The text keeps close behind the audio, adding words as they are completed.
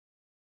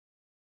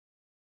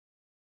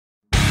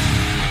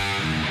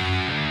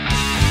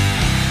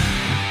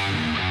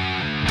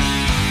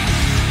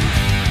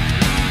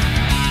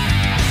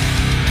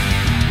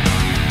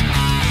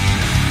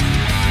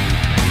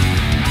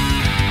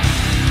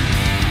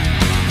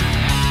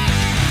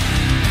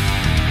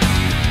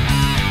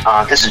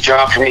This is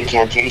John from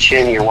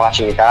Incantation. You're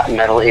watching the Dot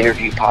Metal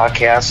Interview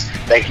Podcast.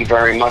 Thank you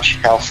very much.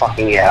 Hell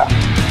fucking yeah.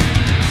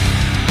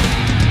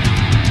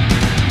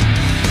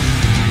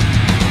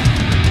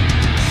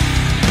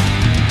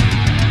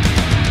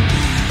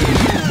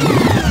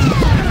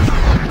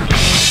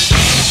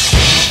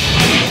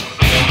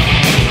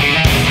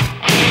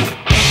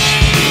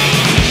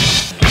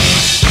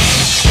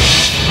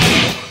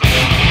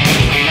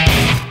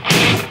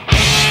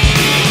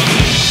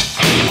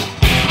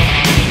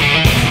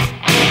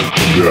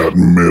 That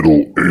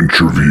Metal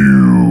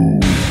Interview.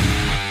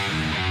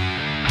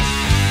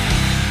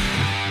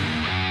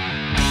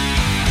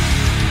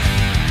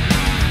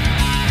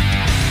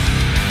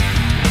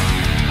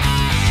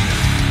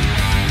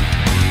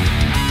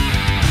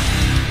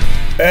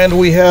 And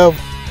we have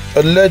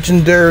a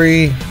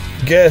legendary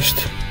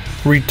guest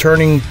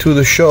returning to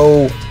the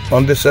show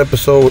on this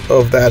episode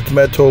of That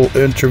Metal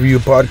Interview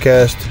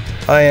Podcast.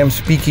 I am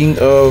speaking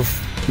of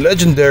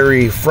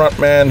legendary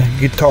frontman,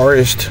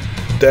 guitarist,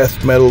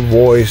 death metal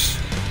voice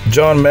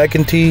John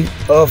McEntee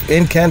of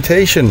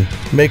Incantation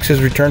makes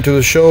his return to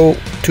the show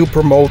to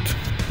promote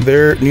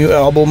their new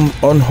album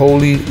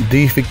Unholy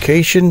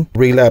Deification,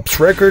 Relapse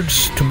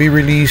Records, to be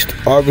released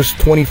August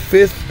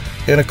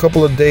 25th in a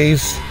couple of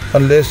days.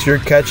 Unless you're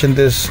catching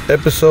this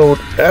episode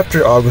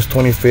after August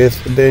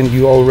 25th, then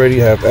you already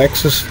have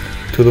access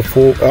to the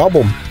full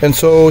album. And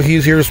so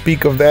he's here to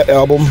speak of that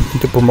album,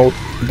 to promote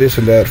this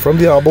and that from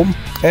the album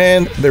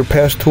and their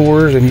past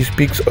tours. And he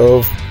speaks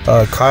of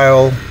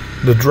Kyle,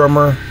 the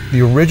drummer,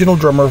 the original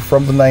drummer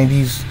from the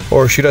 90s,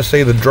 or should I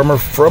say the drummer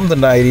from the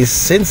 90s,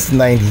 since the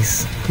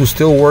 90s, who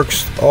still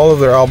works all of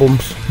their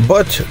albums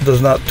but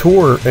does not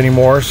tour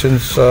anymore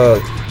since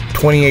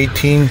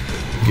 2018,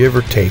 give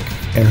or take.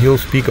 And he'll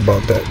speak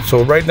about that.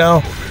 So right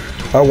now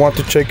I want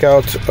to check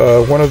out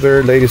one of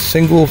their latest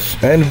singles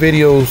and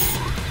videos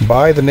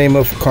by the name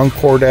of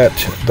Concordat,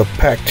 the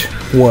Pact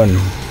One.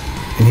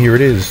 And here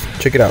it is.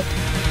 Check it out.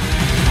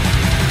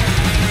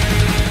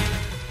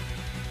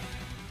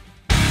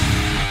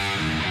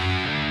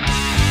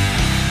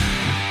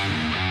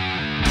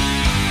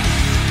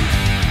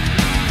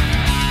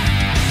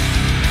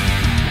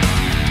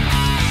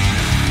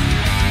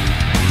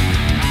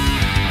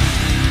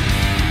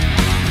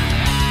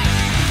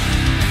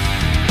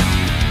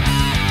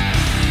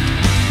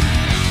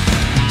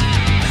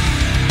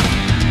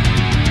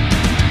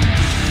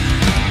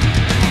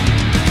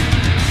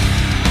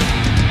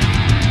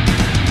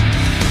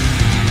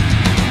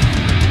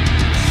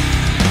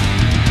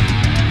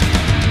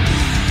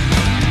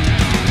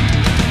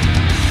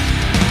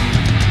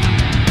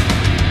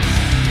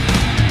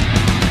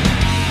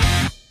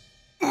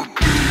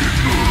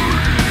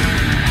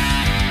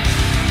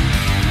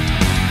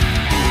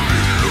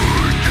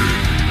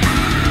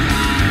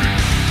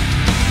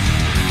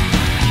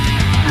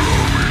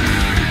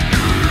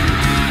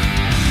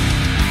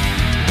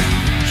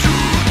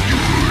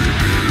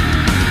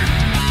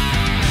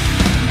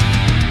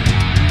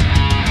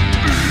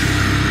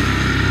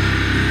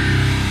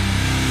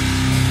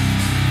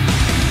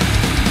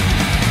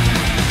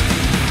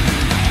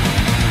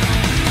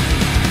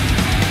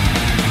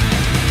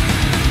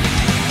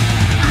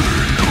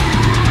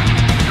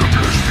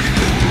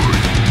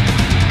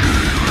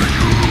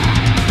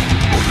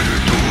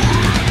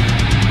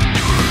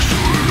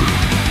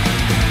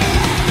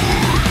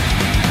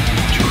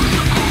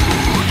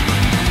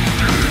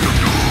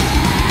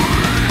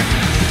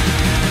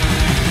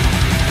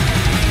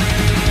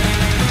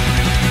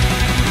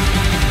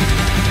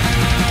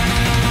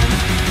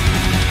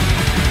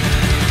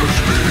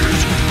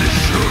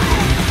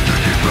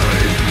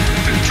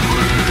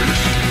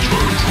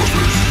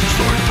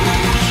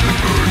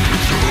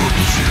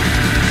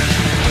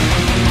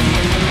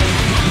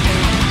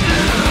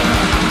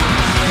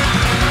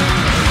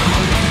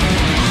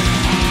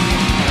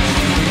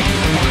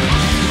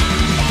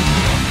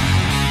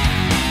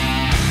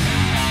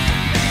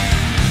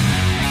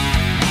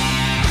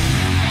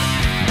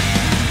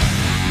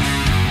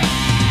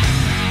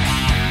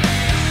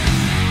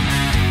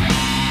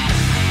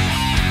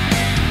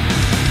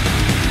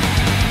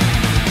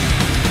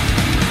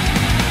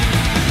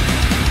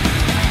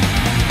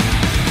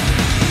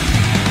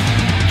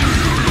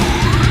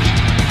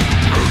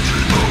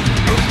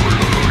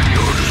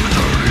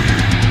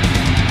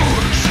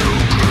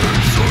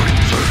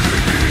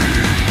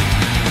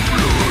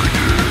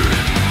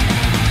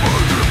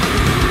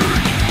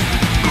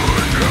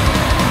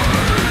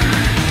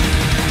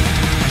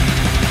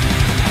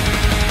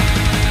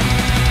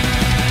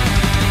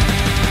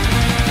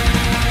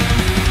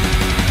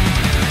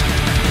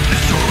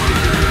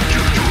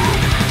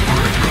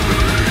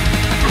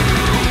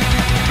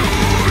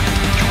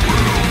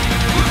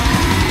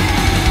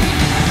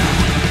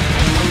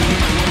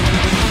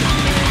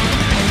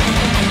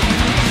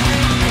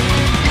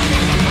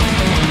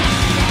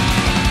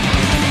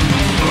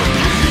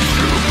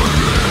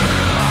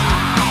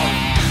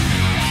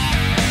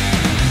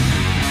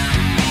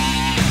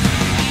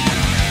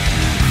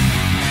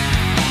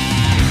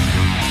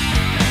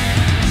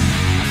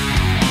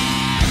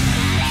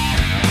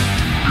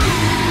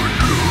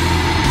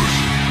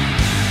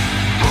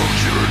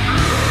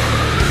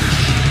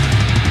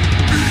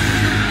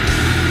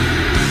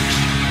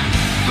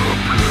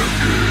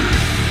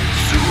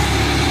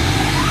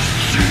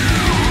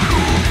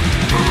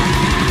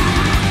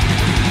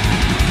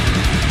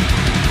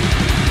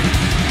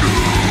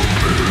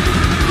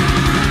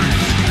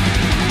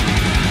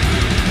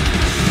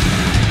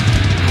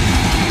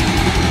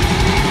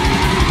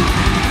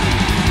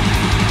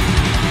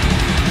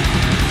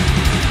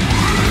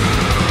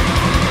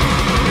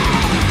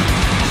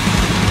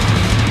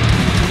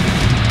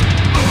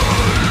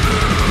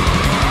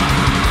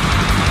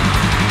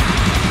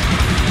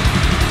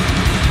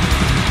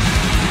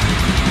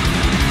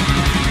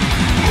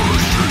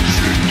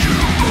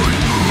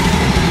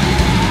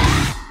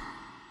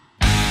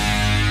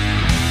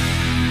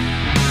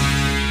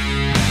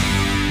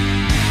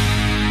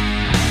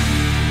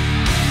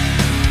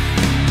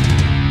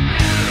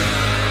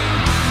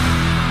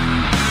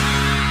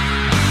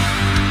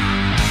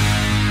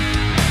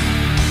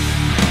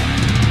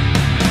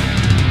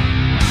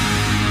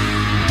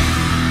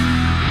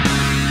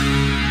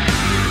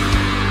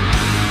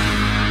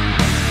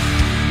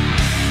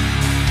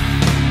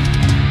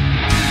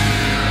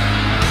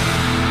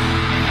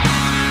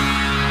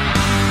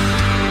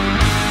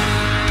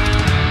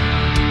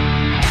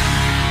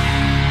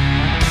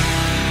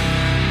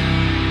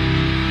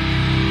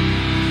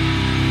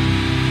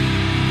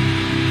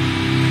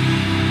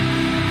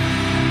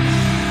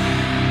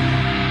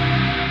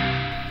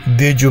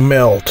 Did You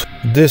Melt?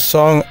 This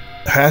song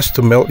has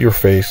to melt your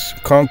face.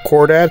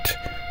 Concordat,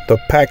 The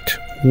Pact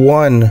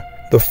 1,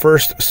 the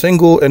first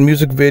single and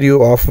music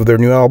video off of their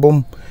new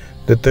album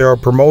that they are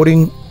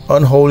promoting,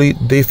 Unholy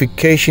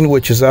Deification,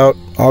 which is out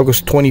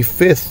August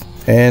 25th.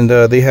 And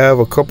they have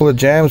a couple of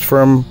jams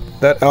from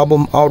that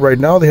album out right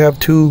now. They have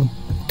two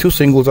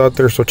singles out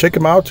there, so check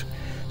them out.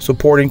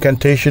 Support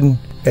Incantation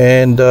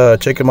and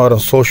check them out on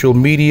social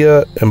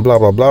media and blah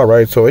blah blah,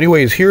 right? So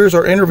anyways, here's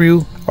our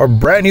interview, our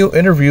brand new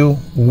interview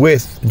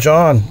with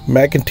John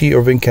McEntee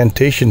of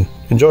Incantation.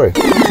 Enjoy.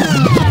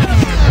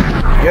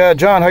 Yeah,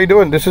 John, how you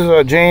doing? This is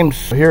James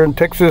here in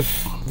Texas.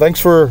 Thanks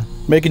for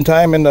making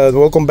time, and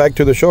welcome back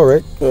to the show,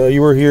 right?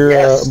 You were here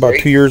about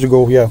 2 years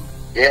ago. Yeah,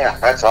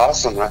 that's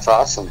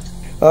awesome.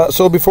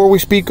 So before we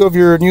speak of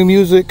your new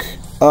music,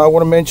 I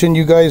want to mention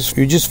you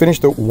just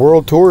finished the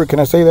world tour. Can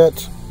I say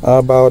that?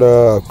 About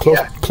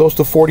close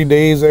to 40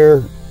 days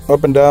there,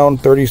 up and down,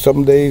 30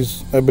 something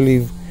days, I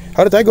believe.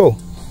 How did that go?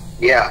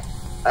 Yeah,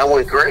 that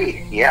went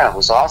great. Yeah, it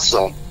was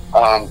awesome.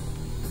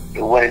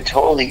 It went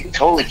totally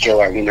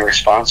killer. I mean, the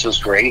response was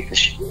great.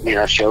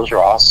 The shows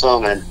were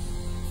awesome, and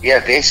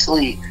yeah,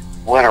 basically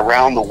went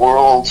around the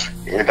world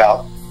in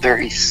about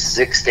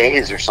 36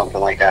 days or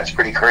something like that. It's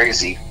pretty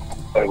crazy,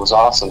 but it was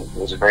awesome. It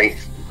was a great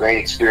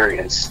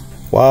experience.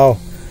 Wow.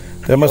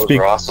 That must be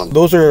awesome.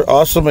 Those are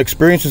awesome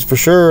experiences for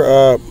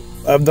sure.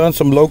 I've done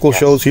some local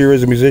shows here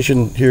as a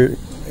musician here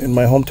in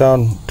my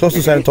hometown, close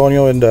to San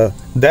Antonio, and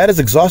that is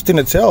exhausting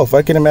itself.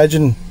 I can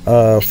imagine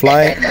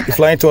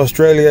flying to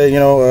Australia,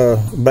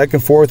 back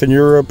and forth in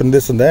Europe and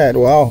this and that.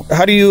 Wow.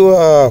 How do you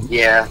how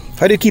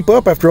do you keep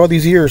up after all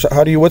these years?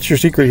 What's your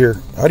secret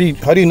here? How do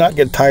you not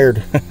get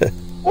tired?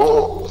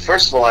 Well,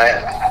 first of all,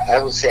 I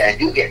would say I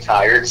do get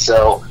tired,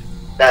 so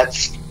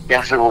that's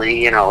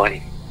definitely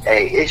a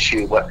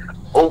issue, but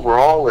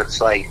overall, it's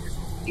like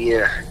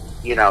the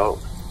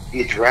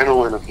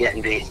adrenaline of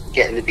getting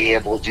to be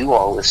able to do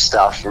all this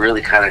stuff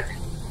really kind of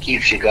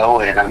keeps you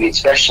going. I mean,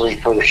 especially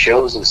for the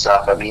shows and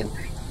stuff. I mean,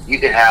 you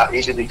could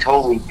be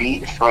totally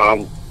beat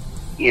from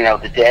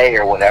the day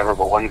or whatever,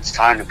 but when it's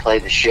time to play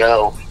the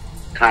show,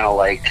 kind of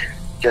like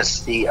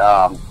just the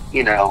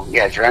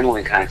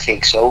adrenaline kind of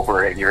takes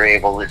over, and you're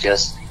able to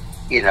just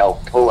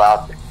pull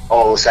out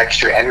all this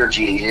extra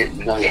energy you didn't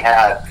know you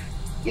had.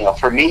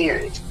 For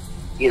me,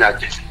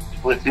 just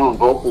with doing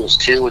vocals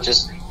too,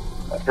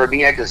 for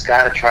me, I just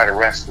gotta try to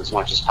rest as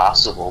much as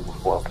possible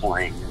before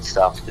playing and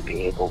stuff to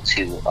be able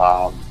to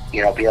be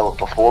able to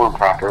perform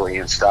properly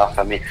and stuff.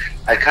 I mean,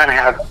 I kind of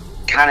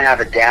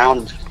have it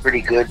down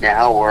pretty good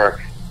now,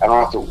 where I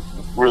don't have to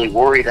really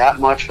worry that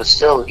much, but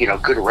still,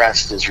 good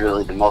rest is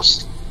really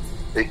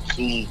the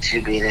key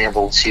to being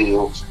able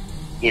to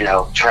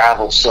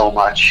travel so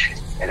much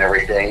and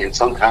everything, and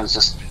sometimes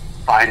just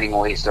finding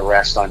ways to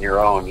rest on your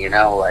own,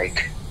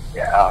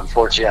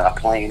 unfortunately on a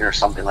plane or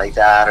something like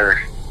that, or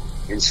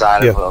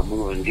inside of a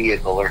moving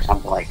vehicle or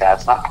something like that.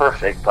 It's not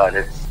perfect, but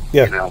it's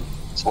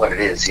it's what it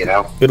is.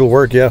 It'll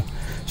work. Yeah.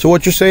 So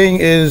what you're saying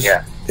is,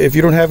 if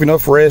you don't have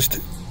enough rest,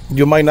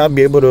 you might not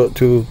be able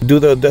to do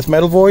the death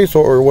metal voice,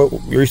 or what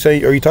you're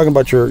saying? Are you talking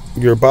about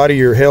your body,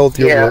 your health,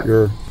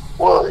 your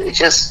Well, it's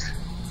just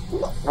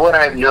what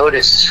I've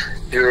noticed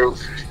through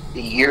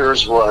the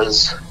years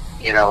was,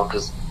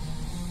 because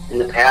in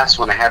the past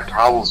when I had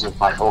problems with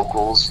my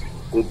vocals,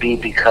 would be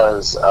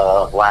because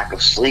of lack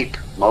of sleep.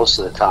 Most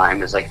of the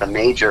time is like the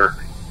major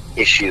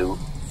issue.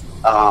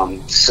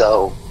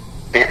 So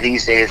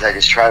these days I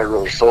just try to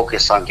really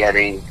focus on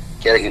getting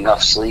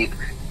enough sleep.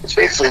 It's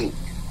basically,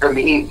 for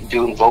me,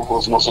 doing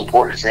vocals, most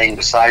important thing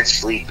besides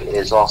sleep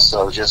is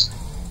also just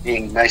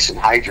being nice and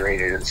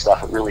hydrated and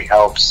stuff. It really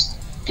helps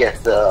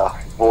get the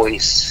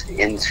voice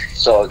in,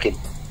 so it can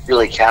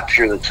really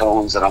capture the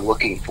tones that I'm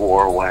looking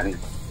for when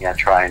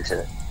trying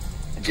to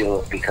do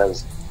it.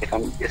 Because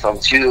if I'm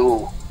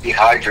too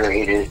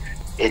dehydrated,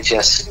 it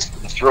just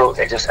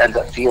ends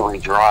up feeling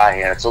dry,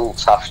 and it's a little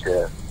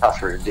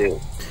tougher to do.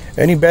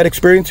 Any bad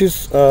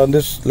experiences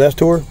this last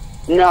tour?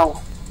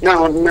 No.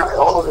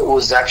 All of it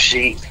was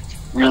actually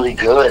really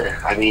good.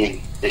 I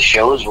mean, the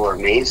shows were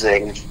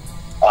amazing.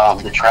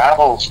 The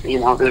travels,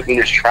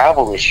 there's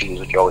travel issues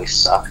which always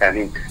suck. I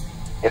mean,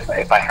 if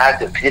I had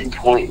to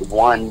pinpoint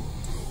one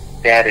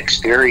bad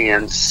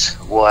experience,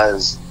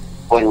 was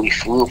when we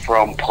flew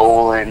from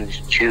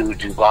Poland to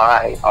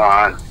Dubai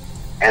on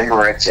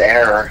Emirates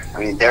Air. I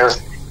mean, their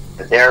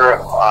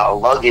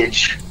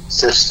luggage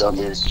system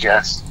is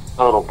just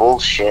total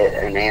bullshit,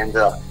 and they end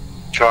up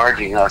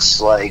charging us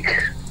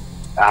like,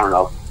 I don't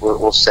know,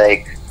 we'll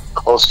say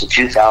close to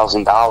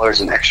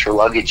 $2,000 in extra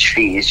luggage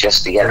fees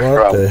just to get it from.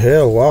 What the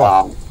hell?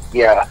 Wow.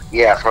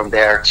 From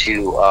there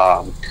to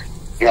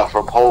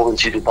from Poland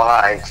to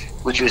Dubai,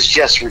 which was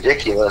just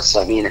ridiculous.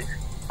 I mean,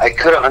 I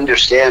could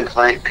understand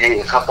paying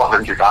a couple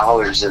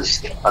 $100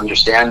 is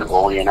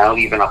understandable, even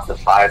up to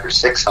 $500 or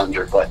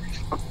 $600, but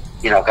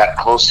got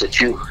close to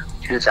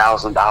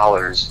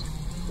 $2,000.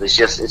 It's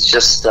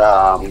just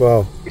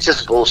wow. It's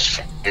just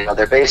bullshit.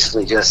 They're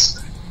basically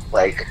just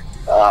like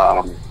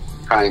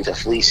trying to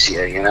fleece you.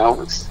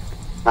 It's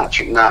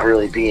not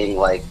really being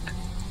like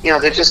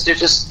they're just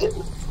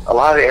a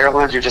lot of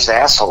airlines are just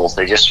assholes.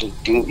 They just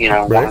do,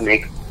 want to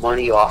make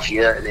money off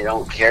you, and they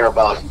don't care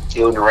about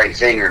doing the right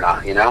thing or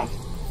not.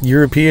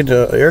 European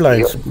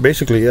airlines,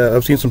 basically. Yeah,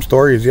 I've seen some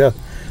stories. Yeah,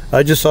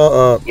 I just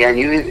saw.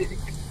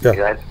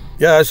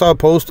 I saw a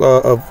post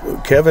of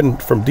Kevin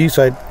from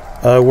D-Side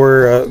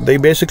where they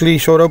basically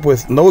showed up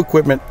with no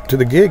equipment to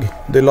the gig.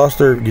 They lost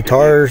their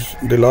guitars.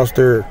 They lost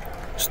their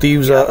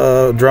Steve's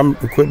drum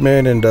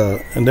equipment, and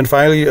then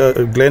finally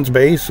Glenn's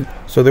bass.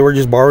 So they were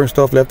just borrowing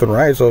stuff left and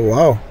right. So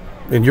wow,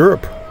 in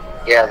Europe.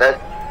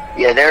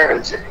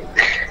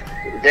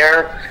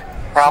 Their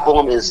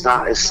problem is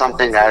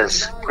something that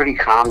is pretty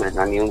common.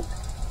 I mean,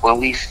 when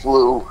we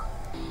flew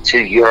to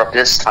Europe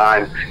this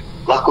time,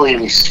 luckily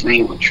we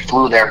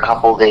flew there a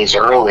couple of days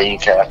early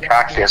to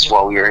practice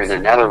while we were in the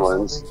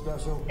Netherlands,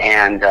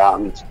 and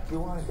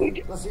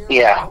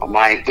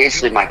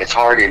my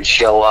guitar didn't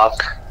show up.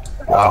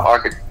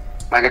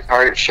 My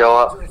guitar didn't show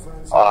up.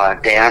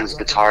 Dan's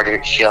guitar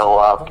didn't show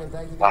up.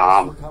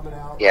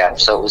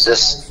 So it was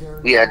just,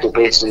 we had to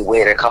basically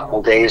wait a couple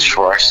of days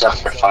for our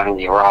stuff to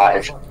finally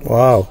arrive.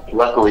 Wow.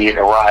 Luckily it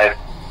arrived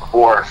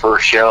before our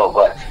first show,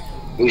 but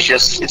it's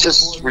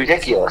just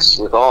ridiculous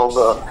with all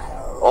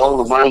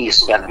the money you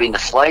spend. I mean, the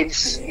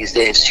flights these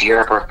days to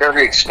Europe are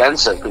very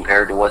expensive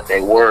compared to what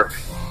they were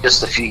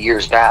just a few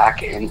years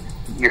back, and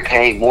you're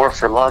paying more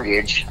for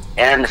luggage,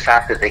 and the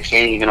fact that they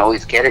can't even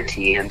always get it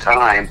to you in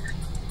time.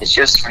 It's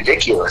just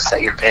ridiculous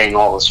that you're paying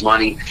all this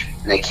money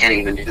and they can't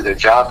even do their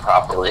job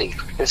properly.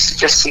 It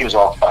just seems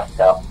all fucked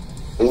up.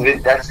 I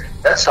mean, that's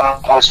all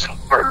I was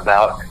talking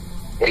about,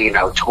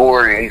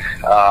 touring,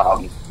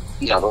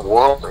 the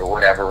world or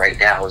whatever right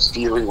now is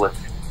dealing with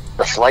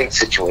the flight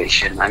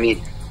situation. I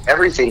mean,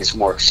 everything's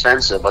more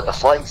expensive, but the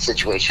flight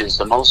situation is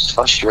the most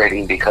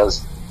frustrating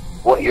because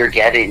what you're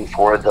getting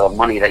for the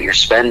money that you're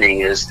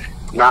spending is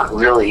not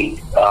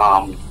really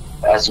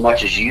as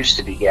much as you used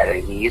to be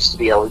getting. You used to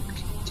be able to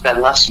spend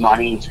less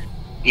money,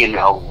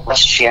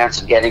 less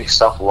chance of getting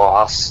stuff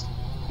lost,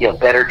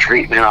 better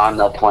treatment on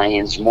the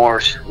planes, a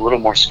little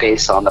more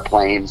space on the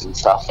planes and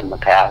stuff in the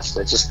past.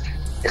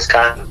 It's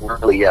kind of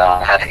really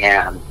out of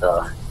hand,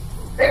 the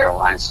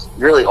airlines,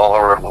 really all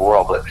around the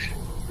world, but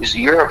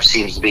Europe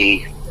seems to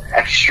be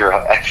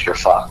extra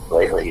fucked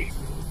lately.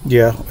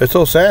 Yeah, it's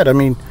so sad. I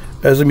mean,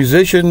 as a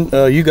musician,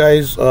 you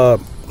guys,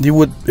 you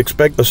would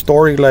expect a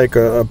story like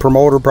a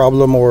promoter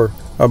problem or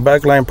a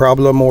backline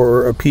problem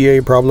or a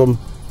PA problem.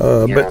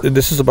 But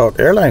this is about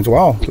airlines.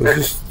 Wow, it's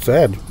just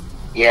sad.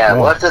 Yeah,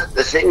 wow. Well,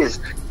 the thing is,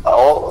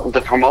 all the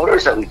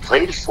promoters that we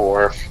played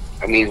for,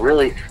 I mean,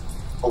 really,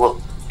 all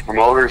the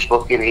promoters,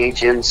 booking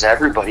agents,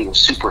 everybody was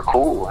super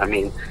cool. I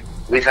mean,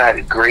 we've had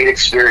a great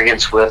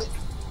experience with,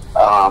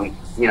 the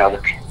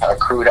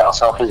crew that was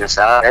helping us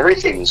out.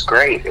 Everything was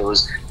great. It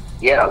was,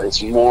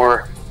 it's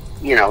more,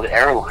 the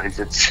airlines.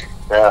 It's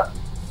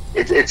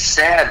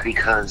sad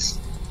because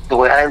the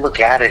way I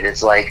look at it,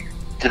 it's like,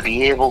 to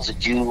be able to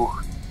do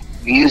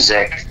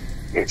music,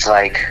 it's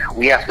like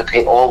we have to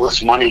pay all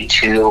this money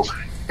to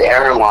the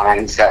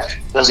airlines that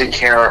doesn't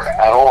care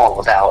at all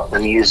about the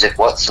music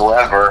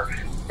whatsoever.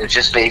 It's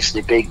just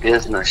basically big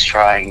business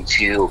trying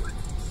to,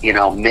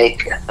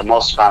 make the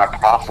most amount of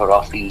profit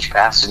off each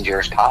passenger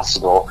as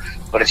possible.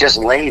 But it's just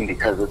lame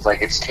because it's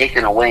like it's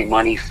taking away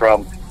money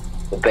from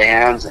the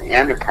bands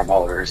and the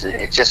promoters.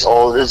 It's just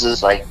all this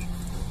is like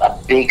a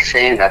big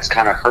thing that's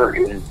kind of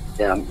hurting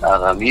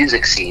the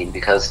music scene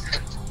because,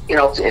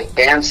 if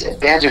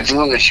bands are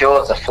doing a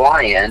show as a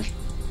fly-in,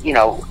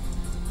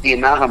 the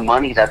amount of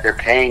money that they're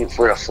paying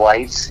for the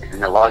flights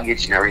and the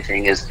luggage and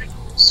everything is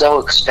so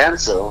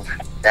expensive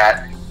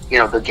that,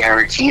 the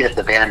guarantee that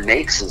the band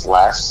makes is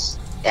less,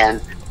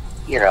 and,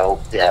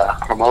 the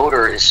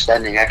promoter is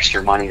spending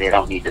extra money they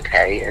don't need to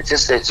pay.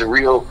 It's a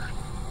real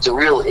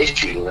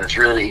issue. It's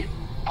really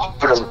a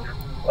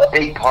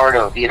big part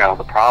of,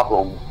 the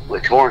problem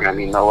with touring. I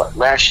mean,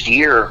 last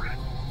year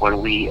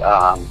when we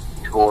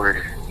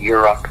toured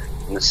Europe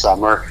in the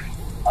summer,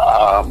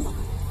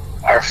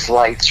 our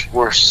flights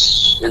were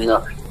in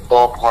the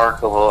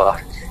ballpark of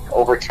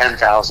over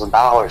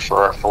 $10,000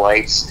 for our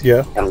flights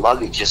and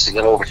luggage just to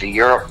get over to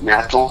Europe, and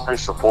that's only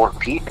for 4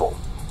 people.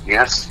 I mean,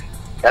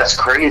 that's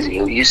crazy.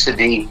 It used to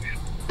be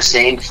the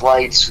same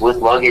flights with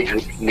luggage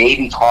would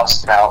maybe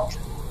cost about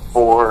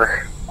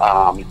 $4,000,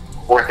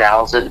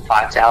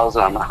 $5,000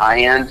 on the high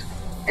end,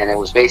 and it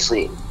was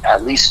basically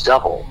at least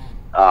double.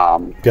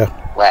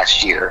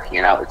 Last year,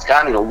 it's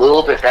gotten a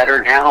little bit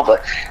better now,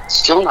 but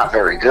still not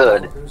very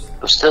good.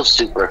 It was still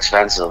super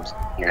expensive.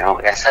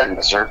 Like I said,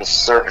 the service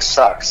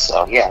sucks.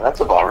 So that's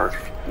a bummer.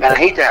 And I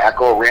hate to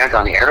go rant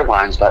on the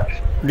airlines, but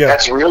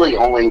that's really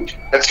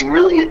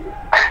the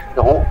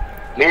whole.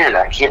 Man,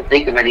 I can't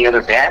think of any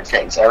other bad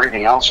things.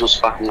 Everything else was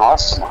fucking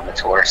awesome on the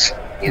tours.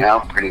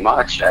 Pretty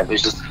much. It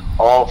was just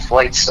all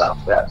flight stuff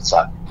that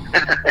sucked.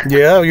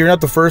 Yeah, you're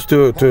not the first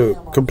to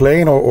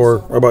complain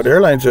or about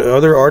airlines.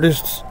 Other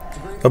artists,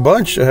 a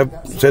bunch, have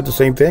said the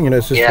same thing.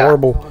 It's just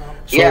horrible.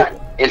 So,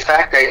 in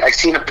fact, I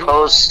seen a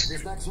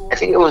post, I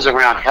think it was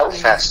around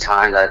Hellfest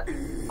time, that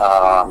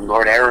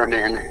Lord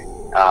Araman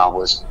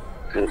was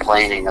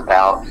complaining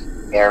about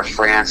Air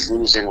France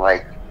losing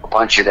like a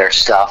bunch of their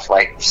stuff.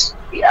 Like,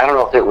 I don't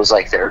know if it was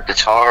like their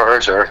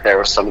guitars or if there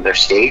was some of their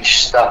stage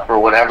stuff or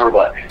whatever,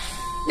 but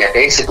yeah,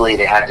 basically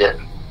they had to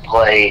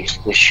play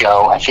the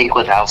show, I think,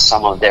 without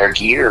some of their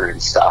gear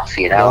and stuff,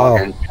 you know. Wow.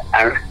 And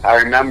I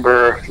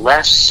remember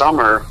last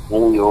summer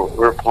when we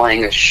were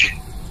playing I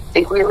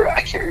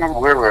can't remember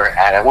where we were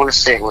at. I want to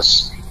say we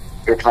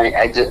were playing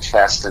Exit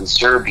Fest in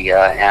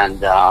Serbia,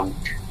 and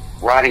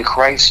Rotting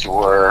Christ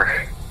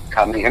were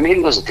coming. I mean,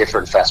 it was a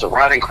different fest, but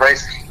Rotting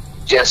Christ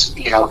just,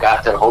 you know,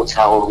 got to the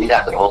hotel. We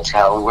got to the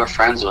hotel, and we're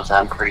friends with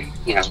them, pretty,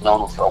 you know,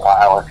 known them for a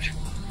while. And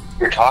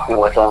you're talking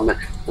with them, and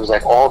it was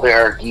like all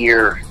their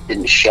gear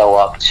didn't show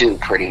up too,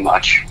 pretty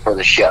much, for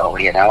the show,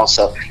 you know.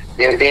 So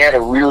they had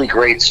a really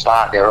great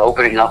spot. They were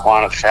opening up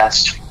on a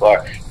fest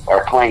or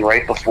playing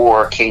right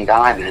before King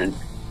Diamond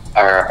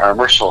or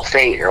Merciful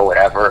Fate or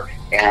whatever,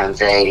 and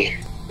they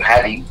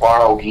had to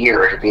borrow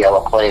gear to be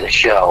able to play the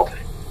show.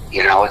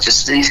 You know, it's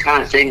just these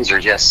kind of things are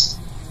just,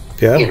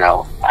 you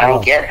know, I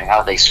don't get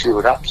how they screw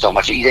it up so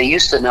much. They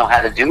used to know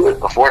how to do it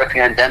before the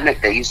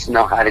pandemic. They used to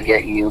know how to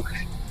get you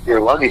your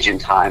luggage in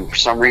time. For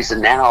some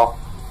reason now,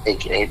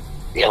 they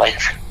like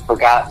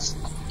forgot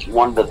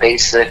one of the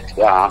basic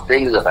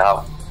things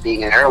about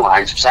being in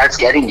airlines. Besides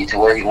getting you to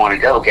where you want to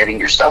go, getting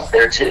your stuff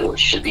there too. It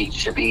should be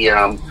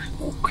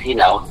you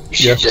know, it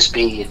should just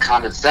be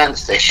common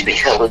sense. They should be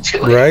able to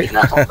do it, right? You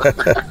know?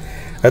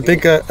 I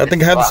think I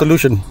have the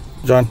solution,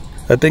 John.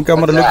 I think I'm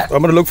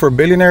gonna look for a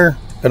billionaire,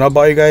 and I'll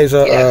buy you guys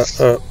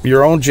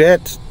your own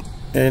jet,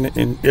 and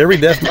every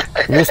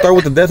we'll start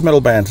with the death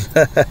metal bands,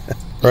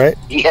 right?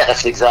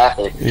 Yes,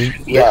 exactly.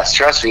 Yes,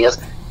 trust me.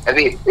 Yes. I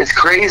mean, it's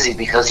crazy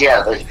because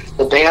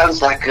the bands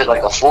that could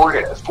like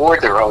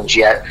afford their own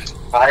jet,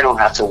 I don't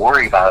have to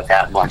worry about it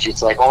that much.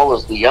 It's like all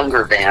of the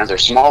younger bands or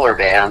smaller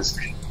bands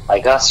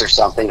like us or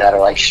something that are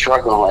like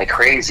struggling like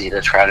crazy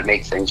to try to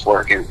make things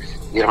work, and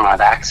you don't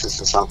have access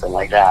to something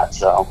like that.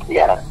 So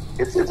yeah,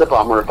 it's a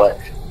bummer, but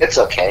it's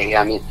okay.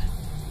 I mean,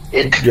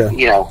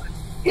 you know,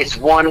 it's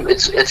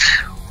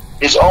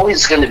there's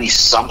always going to be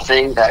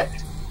something that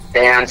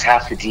bands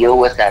have to deal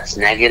with that's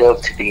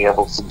negative to be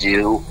able to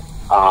do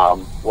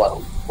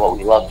what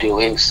we love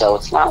doing. So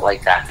it's not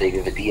like that big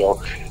of a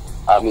deal.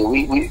 I mean,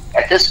 we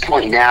at this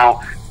point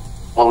now,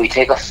 when we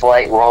take a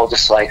flight, we're all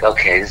just like,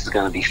 okay, this is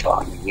going to be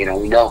fun. You know,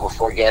 we know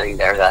before getting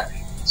there that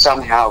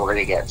somehow we're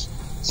going to get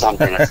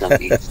something that's going to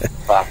be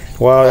fun.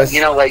 Wow, but, you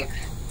know, like,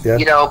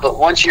 you know, but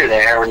once you're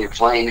there and you're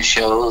playing the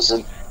shows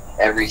and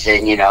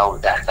everything, you know,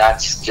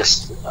 that's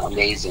just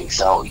amazing.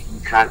 So you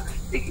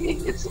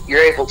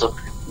you're able to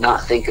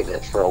not think of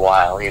it for a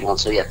while, you know,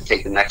 so you have to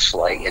take the next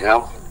flight, you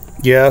know?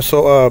 Yeah,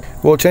 so,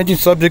 well, changing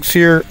subjects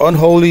here,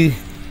 Unholy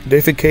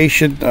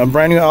Deification, a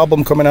brand new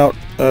album coming out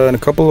in a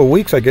couple of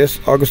weeks, I guess,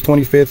 August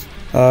 25th,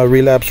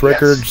 Relapse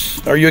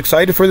Records. Are you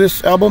excited for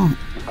this album?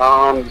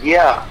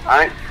 Yeah,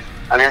 I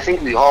mean, I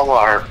think we all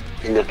are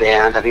in the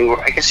band. I mean,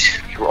 I guess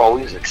you're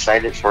always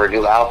excited for a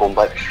new album,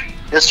 but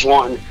this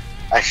one,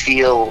 I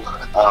feel,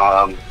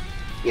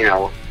 you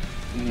know,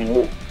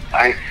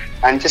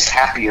 I'm just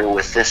happier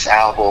with this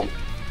album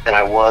than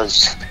I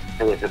was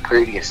with the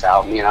previous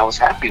album. You know, I was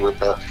happy with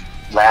the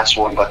last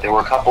one, but there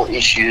were a couple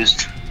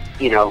issues,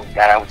 you know,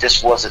 that I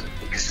just wasn't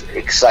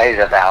excited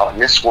about.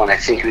 And this one, I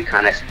think we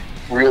kind of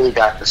really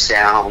got the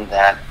sound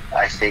that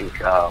I think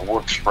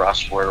works for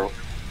us, where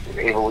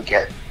we're able to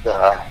get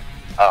the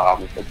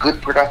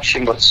good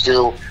production, but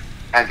still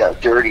have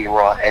that dirty,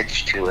 raw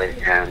edge to it.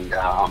 And,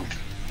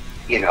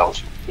 you know,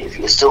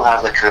 you still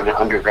have the kind of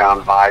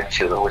underground vibe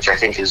to it, which I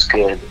think is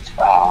good.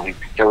 I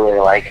really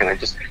like, and I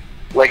just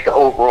like the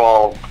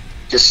overall,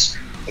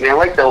 I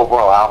like the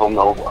overall album,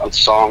 the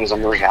songs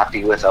I'm really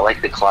happy with. I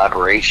like the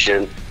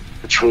collaboration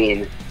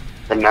between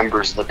the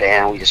members of the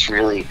band. We just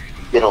really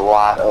did a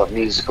lot of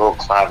musical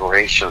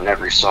collaboration on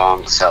every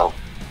song. So,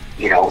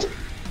 you know,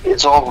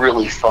 it's all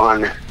really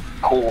fun,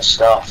 cool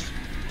stuff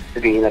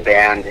to be in a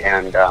band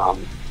and,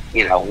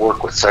 you know,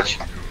 work with such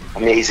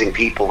amazing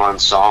people on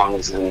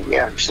songs. And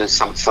yeah, it's just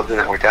something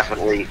that we're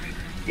definitely,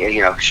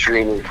 you know,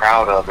 extremely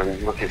proud of,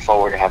 and looking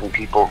forward to having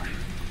people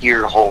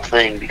hear the whole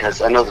thing,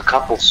 because I know the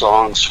couple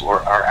songs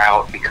are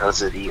out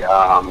because of the,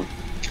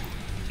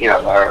 you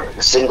know,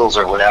 the singles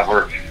or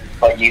whatever.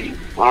 But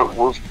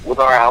with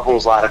our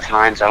albums, a lot of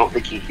times, I don't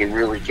think you can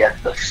really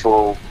get the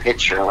full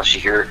picture unless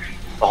you hear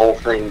the whole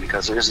thing,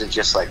 because there isn't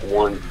just like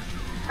one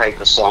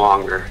type of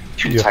song or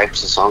two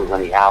types of songs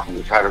on the album.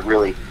 You try to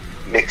really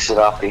mix it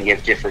up and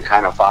give different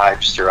kind of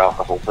vibes throughout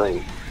the whole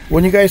thing.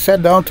 When you guys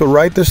sat down to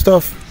write this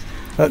stuff,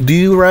 do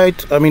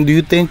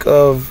you think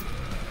of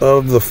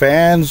the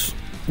fans,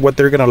 what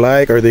they're gonna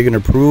like? Are they gonna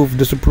approve,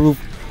 disapprove,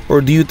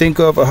 or do you think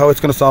of how it's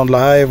gonna sound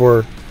live,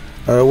 or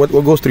what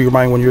goes through your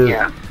mind when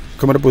you're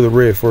coming up with a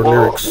riff or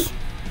lyrics?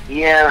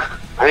 Yeah,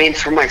 I mean,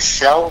 for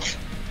myself,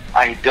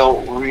 I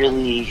don't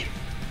really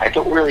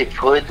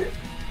put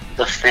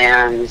the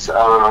fans,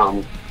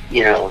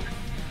 you know,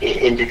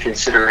 into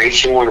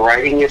consideration when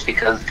writing it,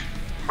 because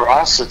for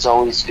us it's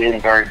always been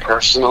very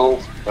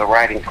personal, the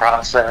writing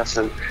process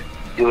and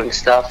doing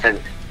stuff, and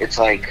it's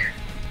like,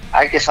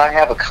 I guess I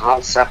have a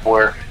concept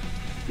where,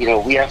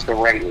 we have to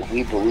write what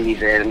we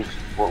believe in,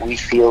 what we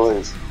feel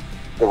is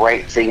the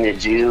right thing to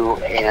do,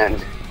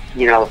 and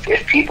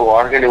if people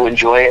are going to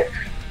enjoy it,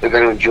 they're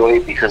going to enjoy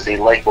it because they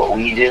like what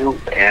we do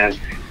and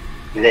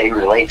they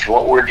relate to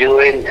what we're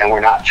doing, and we're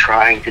not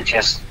trying to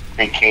just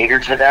cater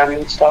to them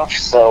and stuff.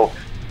 So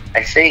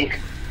I think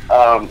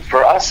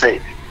for us,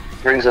 it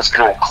brings us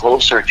kind of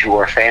closer to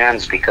our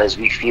fans because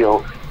we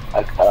feel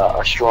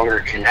a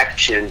stronger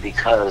connection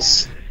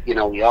because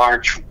we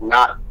are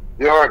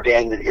a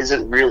band that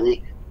isn't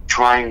really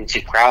trying to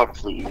crowd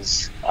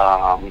please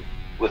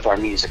with our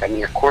music. I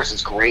mean, of course,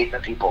 it's great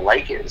that people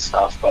like it and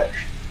stuff, but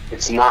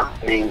it's not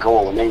the main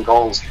goal. The main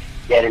goal is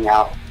getting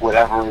out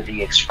whatever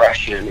the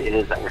expression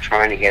is that we're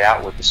trying to get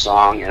out with the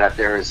song, and that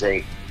there is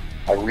a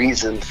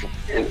reason,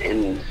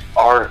 in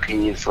our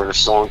opinion, for the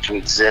song to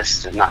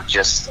exist, and not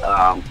just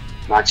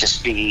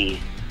be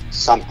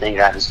something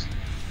that is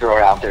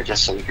thrown out there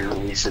just so we can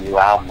release a new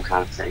album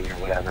kind of thing or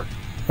whatever.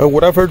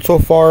 What I've heard so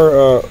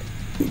far,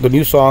 the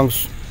new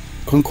songs,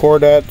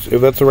 Concordat, if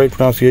that's the right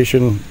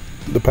pronunciation,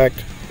 The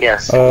Pact.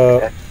 Yes.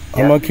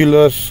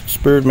 Homunculus,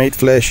 Spirit Made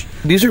Flesh.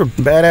 These are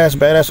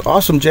badass,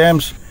 awesome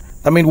jams.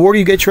 I mean, where do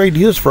you get your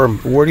ideas from?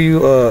 Where do you,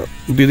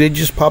 do they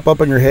just pop up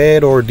in your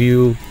head, or do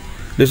you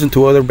listen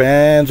to other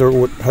bands,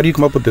 or how do you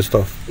come up with this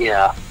stuff?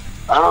 Yeah.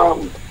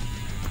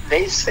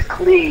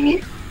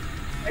 Basically,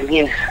 I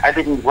mean, I've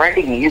been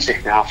writing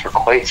music now for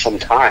quite some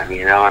time,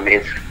 I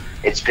mean,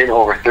 it's been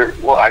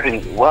I've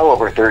been well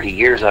over 30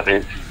 years. I've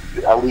been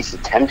at least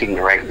attempting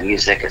to write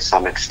music at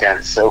some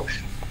extent. So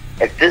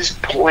at this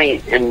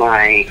point in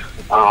my,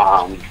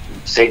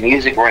 say,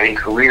 music writing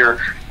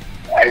career,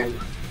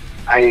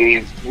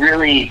 I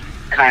really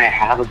kind of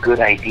have a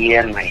good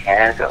idea in my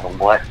head of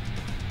what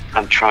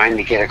I'm trying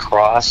to get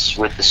across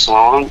with the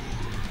song,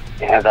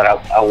 and that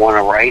I want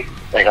to write.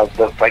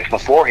 Like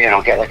beforehand,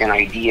 I'll get like an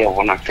idea of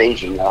what I'm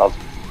thinking of,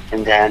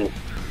 and then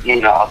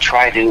I'll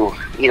try to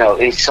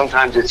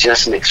sometimes it's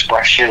just an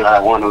expression that I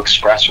want to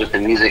express with the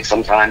music.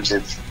 Sometimes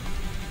it's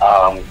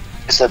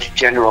a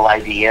general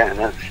idea, and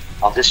then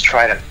I'll just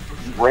try to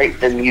write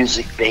the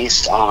music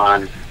based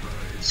on,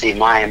 say,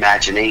 my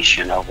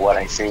imagination of what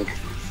I think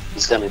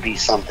is going to be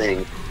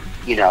something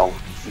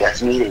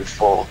that's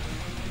meaningful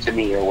to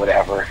me or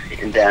whatever,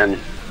 and then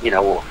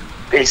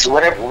basically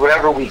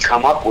whatever we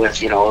come up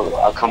with,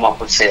 I'll come up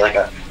with, say, like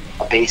a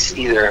base,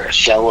 either a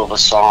shell of a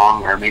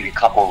song or maybe a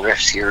couple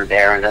riffs here or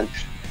there, and then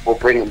we'll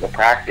bring them to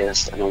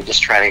practice, and we'll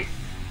just try to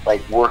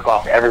work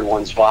off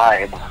everyone's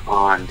vibe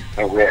on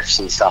the riffs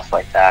and stuff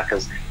like that.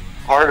 Because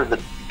part of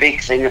the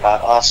big thing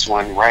about us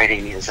when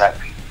writing is that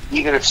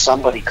even if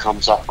somebody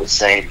comes up with,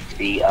 say,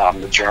 the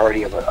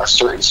majority of a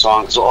certain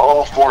song, so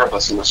all four of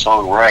us in the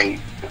song write,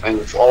 I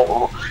mean,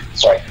 all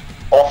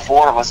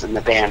four of us in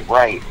the band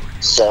write,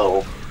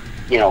 so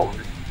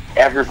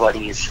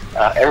everybody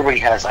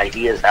has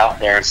ideas out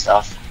there and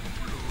stuff,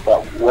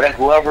 but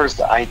whoever's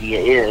the idea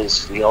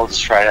is, we all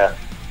just try to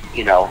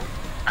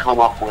come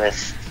up with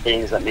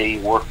things that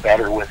maybe work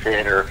better with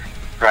it, or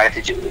try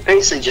to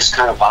basically just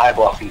kind of vibe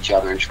off each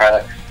other and try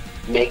to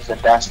make the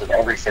best of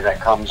everything that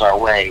comes our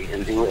way,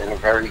 and do it in a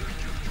very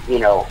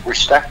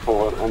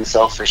respectful and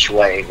unselfish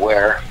way,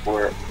 where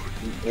we're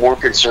more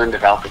concerned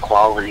about the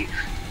quality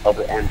of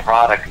the end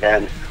product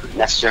than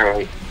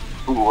necessarily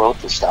who wrote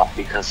the stuff,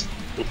 because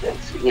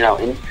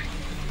in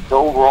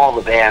overall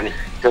the band,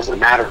 doesn't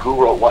matter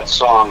who wrote what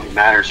song. It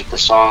matters if the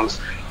songs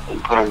that you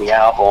put on the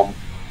album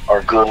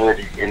are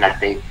good and that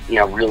they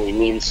really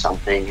mean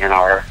something and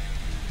are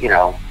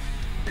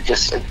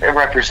just a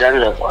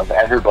representative of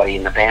everybody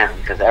in the band,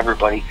 because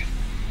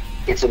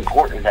it's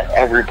important that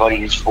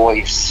everybody's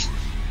voice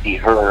be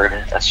heard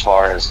as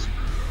far as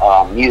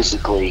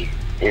musically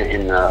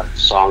in the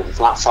songs. It's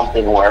not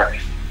something where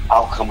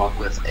I'll come up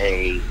with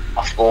a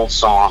full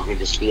song and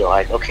just feel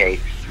like, okay,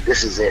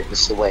 this is it,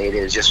 this is the way it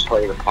is, just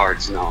play the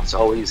parts. No, it's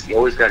you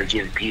always got to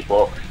give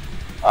people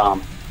a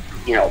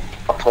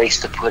place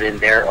to put in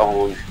their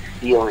own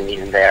feeling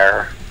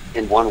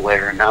in one way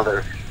or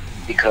another,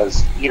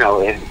 because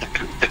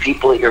if the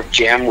people that you're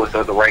jamming with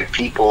are the right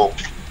people,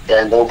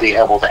 then they'll be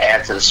able to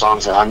add to the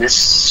songs. And on this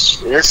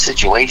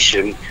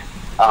situation,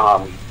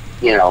 I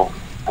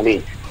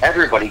mean,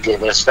 everybody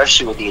did, but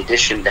especially with the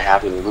addition to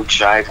having Luke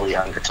Shively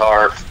on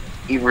guitar,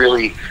 he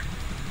really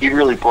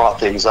brought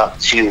things up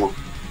to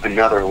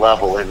another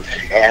level and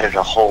added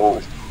a whole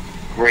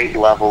great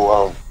level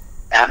of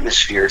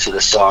atmosphere to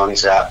the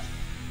songs that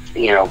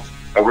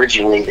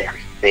originally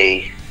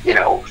they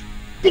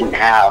didn't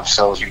have.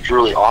 So it's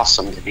really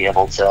awesome to be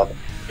able to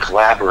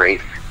collaborate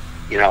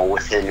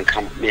within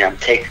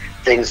take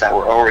things that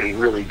were already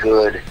really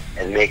good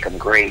and make them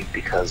great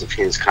because of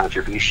his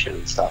contribution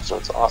and stuff. So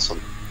it's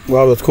awesome.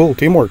 Wow, that's cool.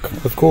 Teamwork.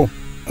 That's cool.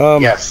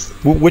 Yes.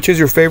 Which is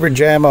your favorite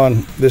jam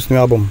on this new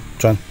album,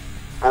 John?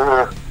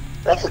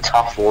 That's a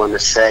tough one to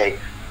say.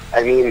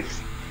 I mean,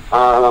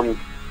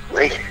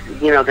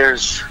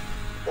 there's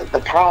the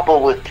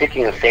problem with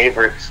picking a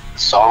favorite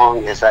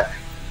song is that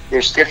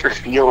there's different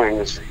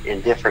feelings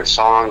in different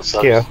songs,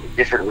 so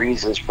different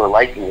reasons for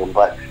liking them.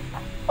 But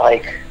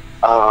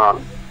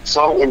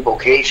song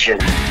Invocation.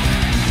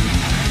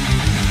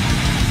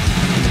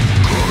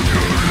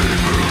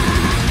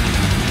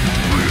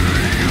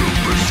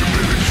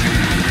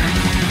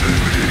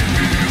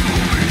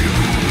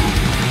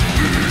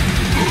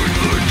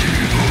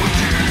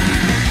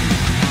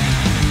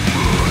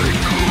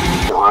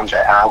 On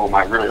the album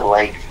I really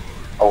liked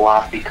a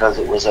lot because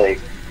it was a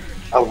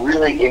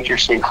really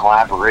interesting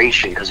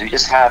collaboration, because we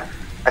just had,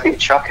 I think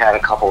Chuck had a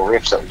couple of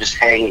riffs that were just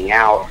hanging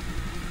out,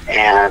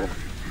 and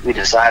we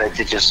decided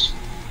to just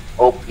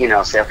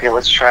say, okay,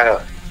 let's try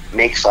to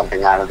make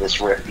something out of these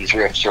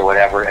riffs or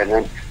whatever. And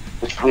then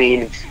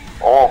between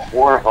all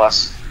four of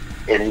us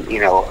in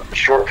a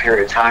short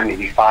period of time,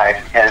 maybe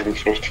 5, 10,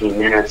 15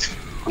 minutes,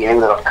 we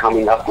ended up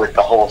coming up with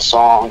the whole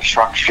song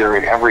structure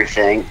and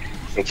everything.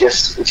 It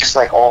just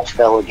like all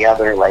fell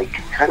together, like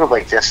kind of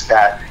like just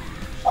that,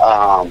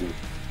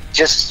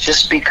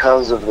 just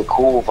because of the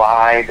cool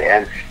vibe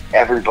and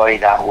everybody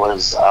that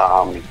was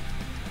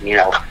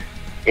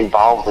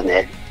involved in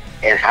it,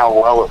 and how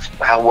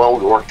well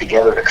we worked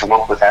together to come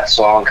up with that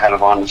song kind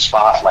of on the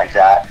spot like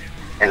that,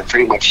 and it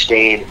pretty much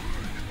stayed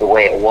the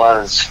way it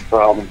was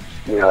from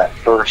that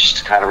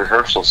first kind of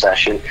rehearsal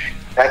session.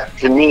 That,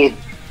 to me,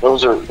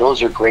 those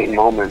are great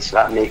moments.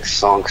 That makes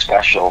songs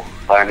special.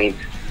 But I mean,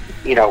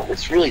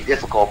 it's really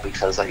difficult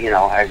because I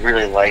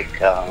really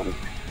like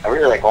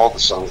all the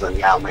songs on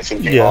the album. I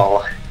think they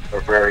all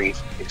are very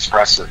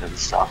expressive and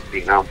stuff.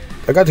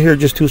 I got to hear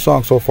just 2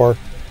 songs so far,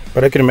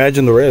 but I can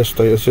imagine the rest.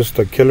 It's just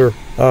a killer.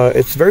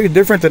 It's very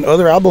different than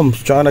other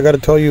albums, John. I got to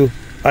tell you,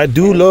 I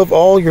do love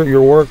all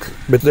your work,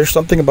 but there's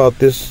something about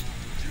these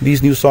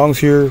new songs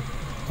here.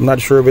 I'm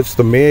not sure if it's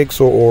the mix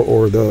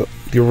or the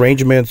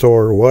arrangements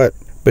or what,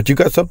 but you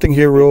got something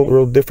here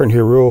real different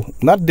here,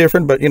 not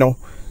different, but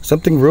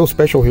something real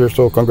special here.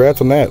 So congrats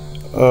on that.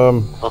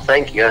 Well,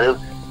 thank you. It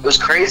was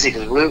crazy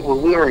because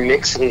when we were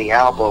mixing the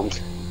album,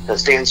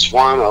 because Dan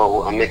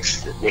Swano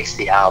mixed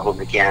the album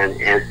again,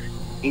 and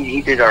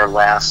he did our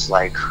last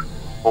like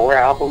 4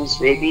 albums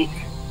maybe,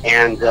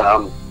 and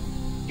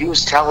he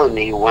was telling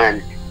me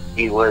when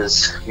he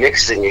was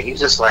mixing it, he was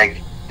just like,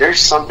 there's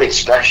something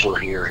special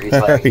here. He's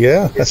like,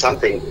 yeah, it's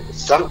something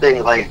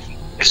like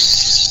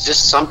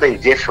just something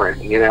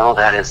different,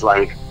 that is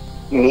like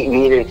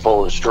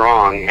meaningful and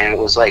strong. And it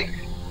was like,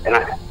 and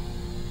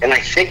I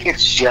think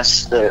it's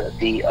just the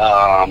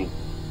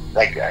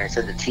like I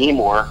said, the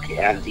teamwork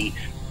and the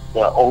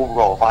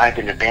overall vibe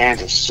in the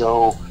band is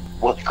so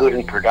good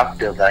and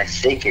productive that I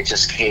think it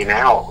just came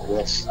out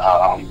with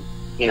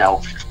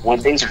when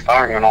things are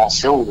firing on all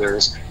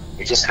cylinders,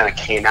 it just kind of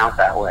came out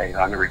that way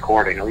on the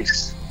recording. At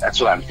least that's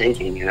what I'm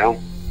thinking.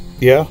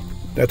 Yeah,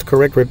 that's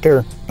correct right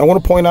there. I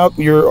want to point out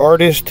your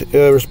artist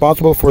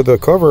responsible for the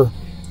cover,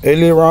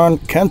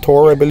 Eliran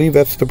Cantor, I believe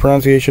that's the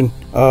pronunciation.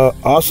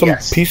 Awesome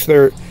piece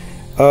there.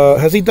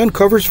 Has he done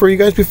covers for you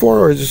guys before,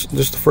 or is this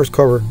just the first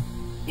cover?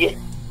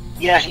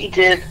 Yeah, he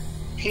did.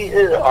 He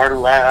did our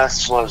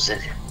last, what was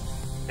it?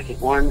 I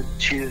think 1,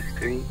 2,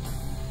 3.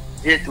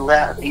 He did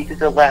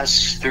the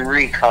last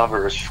 3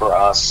 covers for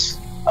us.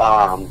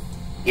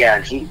 Yeah,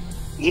 and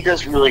he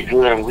does really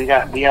good, and we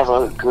have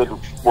a good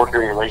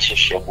working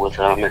relationship with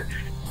him, and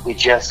we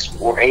just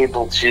were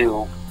able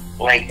to,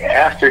 like,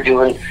 after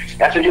doing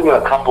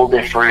a couple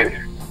different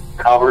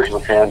covers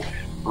with him,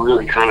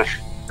 really kind of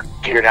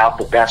figured out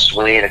the best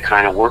way to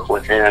kind of work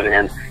with him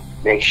and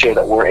make sure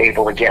that we're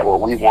able to get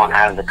what we want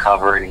out of the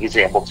cover, and he's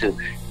able to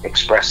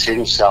express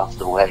himself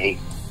the way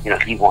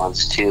he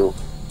wants to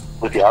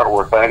with the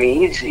artwork. But I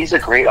mean, he's a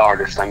great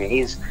artist. I mean,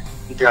 he's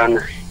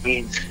done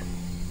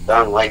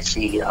like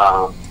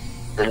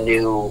the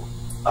new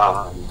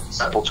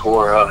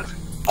Sepultura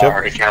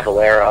or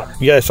Cavalera.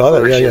 Yeah, I saw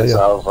that.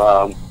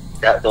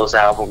 Yeah. Of those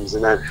albums,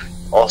 and then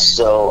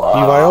also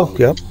Evil.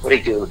 Yeah. What did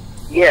he do?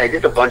 Yeah, he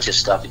did a bunch of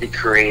stuff. He did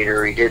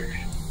Creator. He did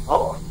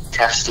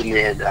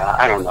Testament.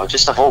 I don't know,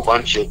 just a whole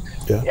bunch of.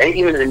 Yeah.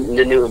 Even in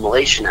the new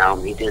Immolation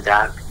album, he did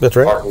that. That's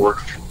right. Artwork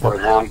for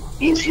them.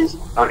 He's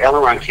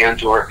Eliran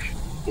Cantor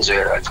is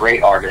a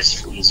great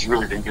artist. He's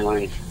really been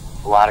doing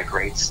a lot of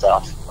great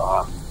stuff.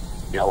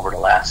 Over the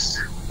last,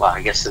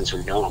 I guess since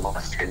we've known him, the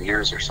last 10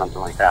 years or something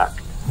like that.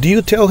 Do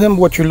you tell him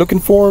what you're looking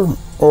for,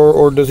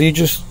 or does he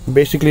just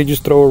basically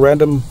just throw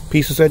random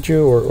pieces at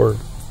you, or?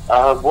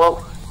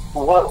 Well,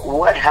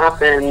 what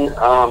happened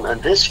on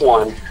this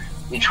one?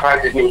 We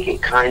tried to make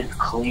it kind of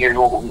clear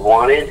what we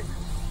wanted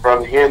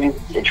from him,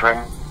 and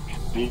try.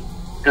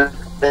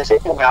 The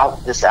thing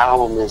about this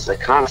album is a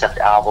concept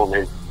album,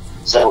 and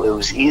so it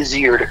was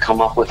easier to come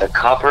up with a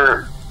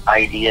cover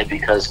idea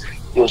because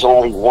it was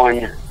only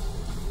one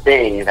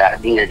thing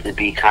that needed to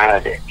be kind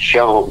of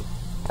shown.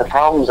 The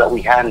problems that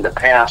we had in the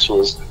past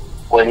was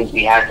when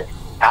we had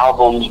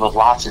albums with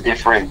lots of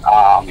different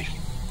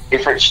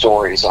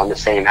stories on the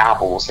same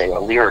album, we'll say, or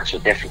lyrics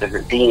with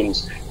different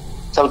themes.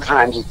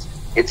 Sometimes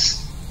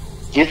it's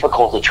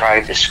difficult to try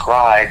to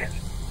describe,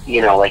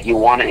 like you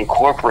want to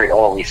incorporate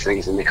all these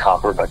things in the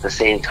cover, but at the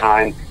same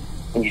time,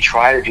 when you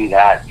try to do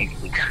that,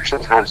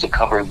 sometimes the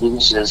cover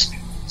loses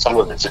some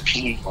of its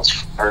appeal.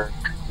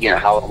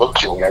 how it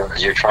looks or whatever,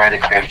 because you're trying to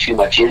cram too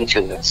much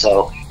into it.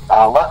 So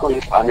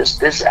luckily on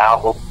this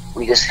album,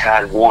 we just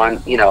had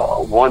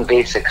one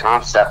basic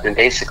concept, and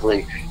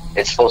basically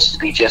it's supposed to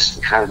be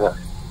just kind of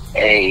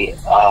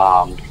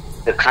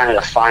the kind of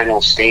the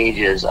final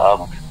stages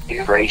of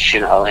the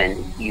creation of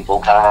an evil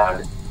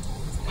god.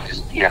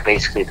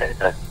 Basically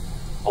the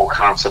whole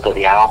concept of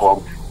the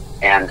album,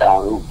 and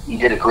he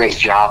did a great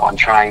job on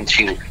trying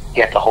to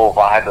get the whole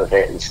vibe of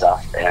it and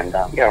stuff. And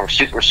we're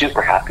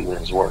super happy with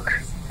his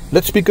work.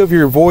 Let's speak of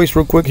your voice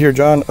real quick here,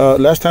 John.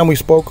 Last time we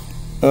spoke,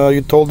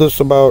 you told us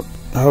about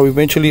how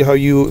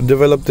you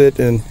developed it,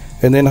 and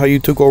then how you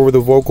took over the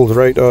vocals,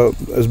 right,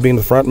 as being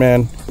the front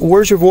man.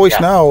 Where's your voice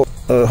now?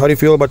 How do you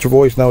feel about your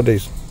voice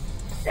nowadays?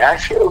 Yeah, I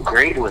feel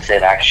great with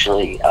it,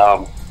 actually.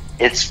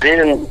 It's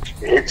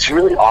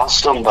really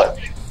awesome, but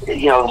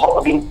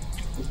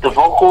the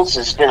vocals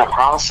has been a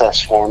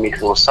process for me,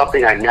 because it was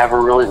something I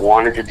never really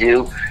wanted to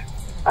do.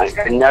 I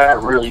never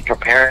really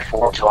prepared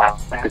for until I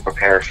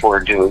prepared for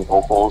doing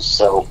vocals.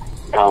 So,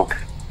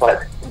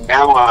 but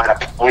now I'm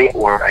at a point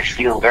where I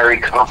feel very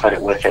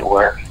confident with it,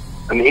 where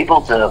I'm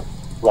able to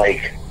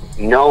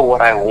know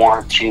what I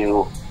want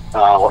to,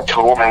 what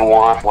tone I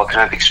want, what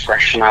kind of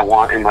expression I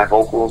want in my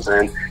vocals,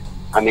 and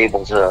I'm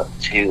able to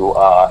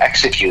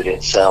execute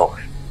it. So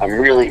I'm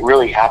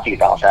really happy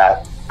about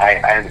that.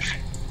 I'm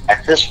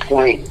at this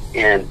point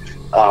in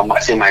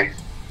my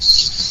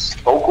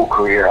vocal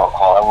career,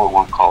 I wouldn't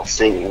want to call it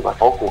singing, my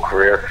vocal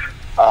career.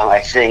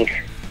 I think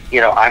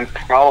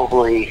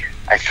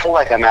I feel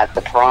like I'm at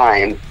the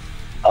prime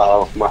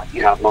of my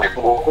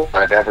vocal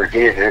that I've ever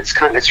did,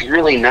 and it's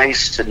really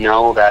nice to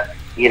know that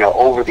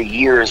over the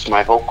years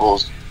my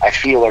vocals I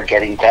feel are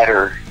getting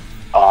better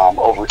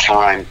over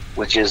time,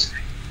 which is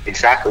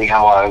exactly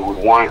how I would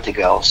want it to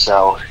go.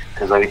 So,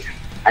 because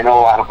I know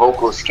a lot of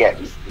vocalists get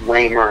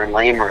lamer and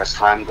lamer as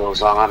time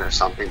goes on or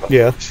something, but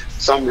for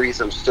some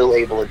reason I'm still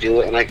able to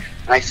do it, and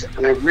I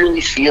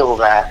really feel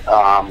that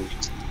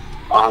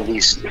on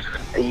these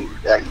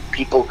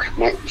people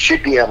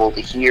should be able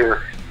to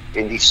hear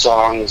in these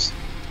songs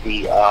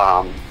the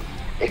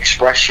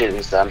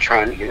expressions that I'm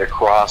trying to get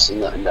across,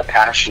 and the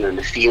passion and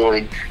the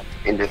feeling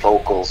in the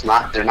vocals.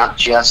 They're not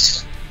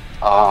just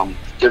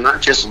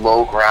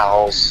low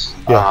growls.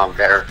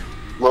 They're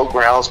low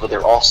growls, but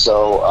they're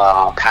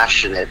also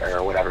passionate,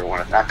 or whatever.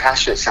 Not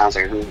passionate sounds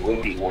like a really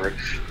windy word,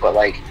 but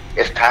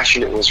if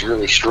passionate was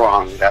really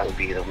strong, that would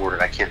be the word.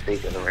 I can't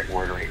think of the right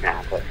word right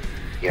now, but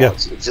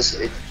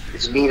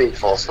it's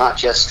meaningful. It's not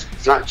just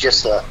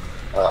a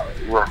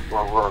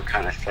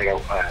kind of thing.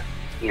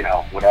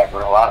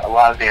 Whatever. A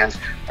lot of bands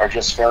are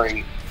just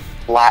very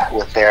flat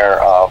with their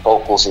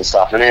vocals and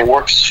stuff, and it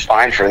works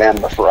fine for them.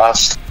 But for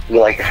us, we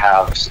like to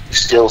have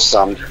still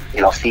some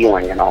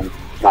feeling in them,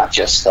 not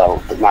just the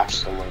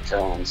low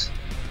tones.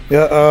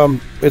 Yeah,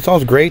 it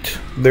sounds great.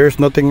 There's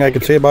nothing I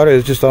could say about it.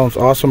 It just sounds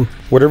awesome.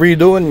 Whatever you're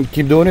doing,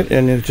 keep doing it,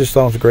 and it just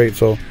sounds great.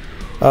 So,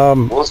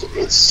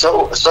 it's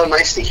so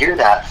nice to hear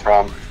that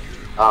from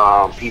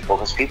people,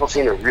 because people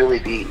seem to really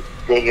be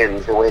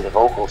digging the way the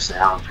vocals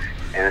sound,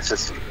 and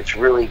it's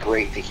really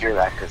great to hear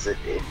that, because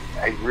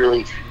I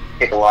really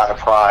take a lot of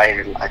pride,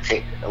 and I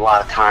take a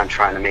lot of time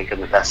trying to make them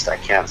the best I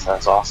can. So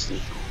that's awesome.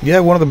 Yeah,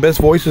 one of the best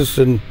voices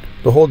in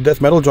the whole death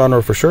metal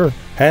genre, for sure,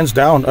 hands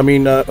down. I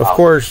mean, of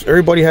course,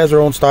 everybody has their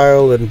own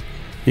style, and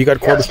you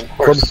got Corpse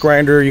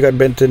Grinder, you got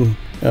Benton,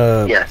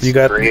 you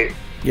got great.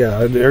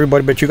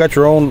 Everybody, but you got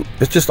your own.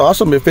 It's just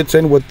awesome. It fits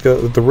in with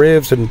the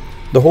riffs and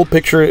the whole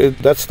picture.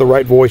 That's the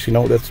right voice,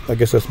 I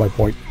guess that's my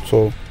point.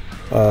 So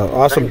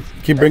awesome.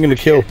 Keep bringing the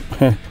kill.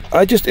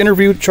 I just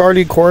interviewed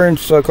Charlie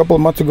Correns a couple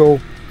of months ago,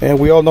 and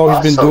we all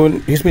know he's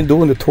been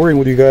doing the touring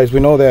with you guys. We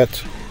know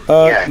that.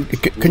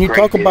 Can you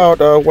talk about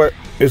what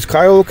is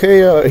Kyle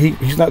okay?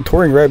 He's not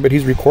touring, right? But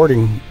he's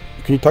recording.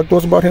 Can you talk to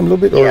us about him a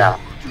little bit? Or?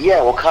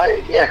 Well,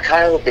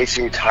 Kyle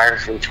basically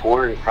retired from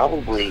touring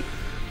probably.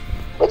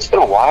 It's been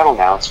a while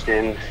now. It's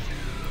been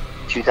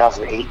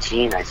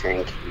 2018, I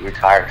think. He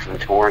retired from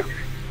touring.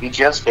 He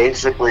just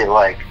basically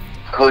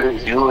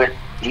couldn't do it.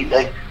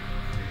 It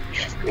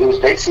was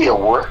basically a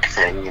work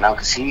thing,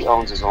 because he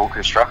owns his own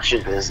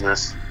construction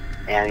business,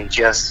 and he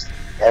just,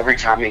 every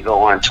time he'd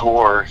go on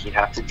tour, he'd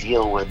have to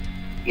deal with,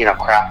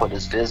 crap with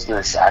his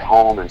business at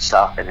home and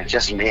stuff, and it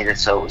just made it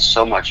so it was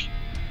so much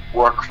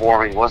work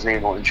for him. He wasn't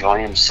able to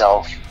enjoy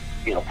himself,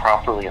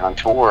 properly on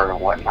tour and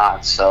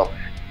whatnot. So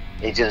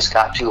it just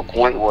got to a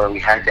point where we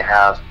had to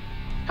have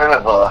kind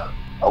of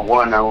a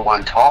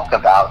one-on-one talk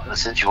about the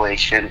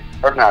situation,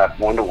 or not a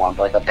one-to-one,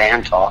 but a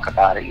band talk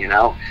about it,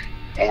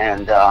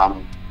 and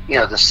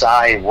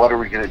decide what are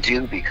we going to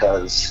do,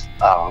 because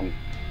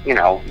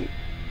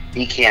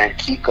he can't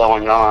keep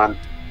going on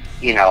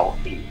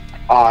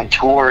on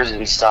tours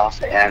and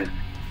stuff, and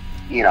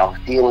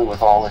dealing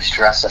with all the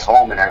stress at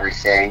home and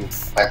everything.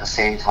 But at the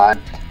same time,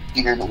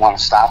 he didn't want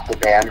to stop the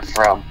band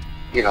from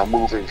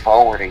moving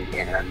forward and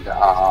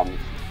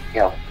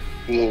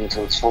being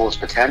to its fullest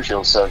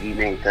potential. So he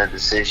made the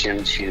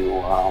decision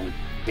to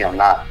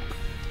not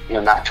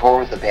tour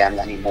with the band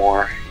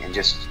anymore, and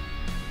just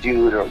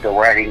do the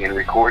writing and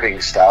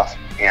recording stuff.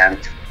 And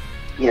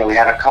we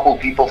had a couple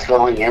people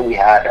filling in. We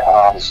had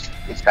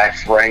this guy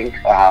Frank.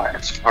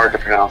 It's hard to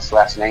pronounce his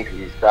last name because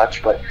he's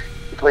Dutch, but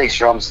he plays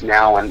drums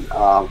now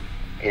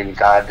in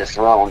God the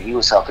Throne. He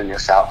was helping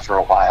us out for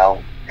a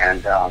while,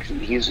 and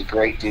he was a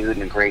great dude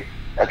and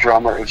a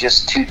drummer. It was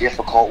just too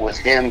difficult with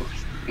him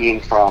being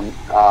from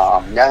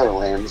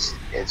Netherlands.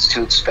 It's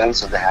too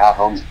expensive to have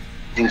him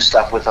do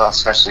stuff with us,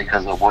 especially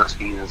because of work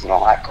visas and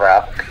all that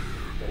crap.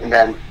 And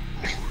then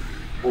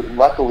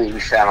luckily we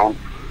found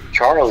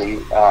Charlie.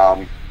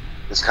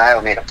 This guy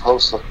made a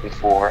post looking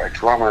for a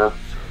drummer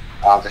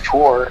the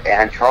tour,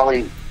 and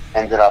Charlie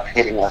ended up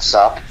hitting us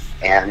up.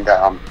 And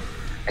I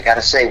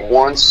gotta say,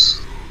 once,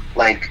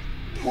 like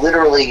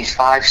literally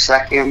 5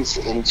 seconds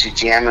into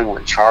jamming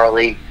with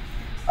Charlie,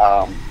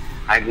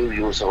 I knew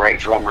he was the right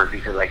drummer,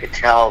 because I could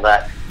tell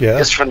that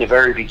just from the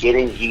very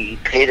beginning he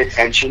paid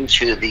attention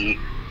to the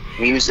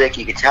music.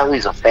 You could tell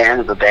he's a fan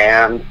of the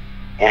band,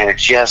 and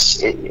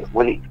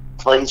when he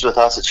plays with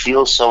us, it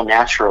feels so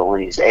natural,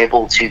 and he's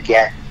able to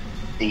get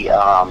the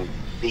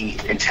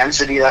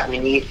intensity that we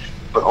need,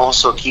 but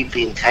also keep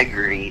the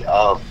integrity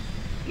of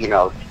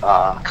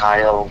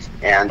Kyle,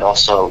 and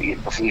also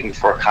even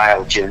for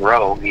Kyle, Jim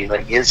Rowe,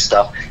 like his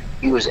stuff,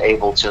 he was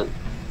able to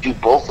do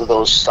both of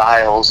those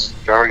styles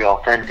very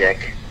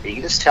authentic. You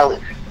can just tell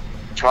that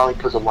Charlie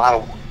puts a lot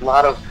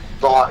of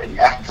thought and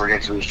effort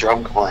into his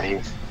drum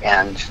playing,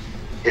 and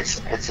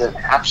it's an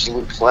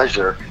absolute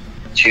pleasure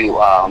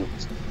to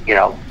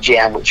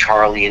jam with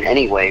Charlie in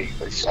any way,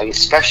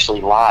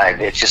 especially live.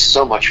 It's just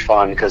so much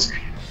fun because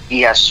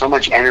he has so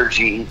much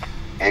energy,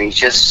 and he's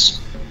just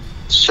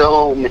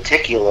so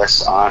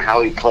meticulous on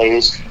how he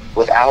plays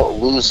without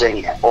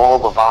losing all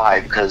the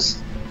vibe, because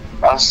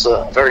for us,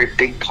 a very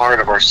big part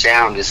of our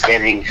sound is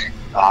getting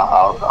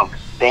a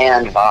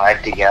band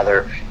vibe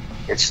together.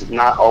 It's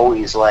not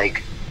always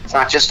it's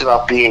not just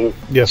about being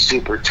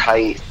super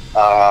tight,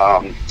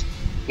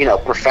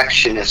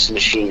 perfectionist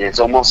machine. It's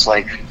almost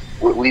like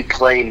we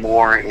play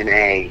more in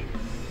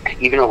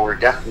even though we're a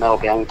death metal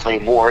band, we play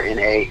more in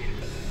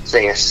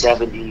say a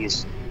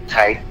 70s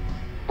type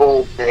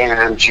full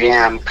band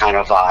jam kind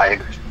of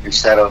vibe,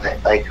 instead of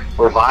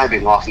we're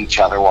vibing off each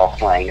other while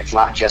playing. It's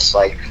not just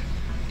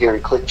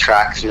hearing click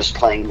tracks, just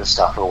playing the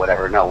stuff or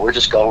whatever. No, we're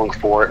just going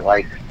for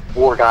it,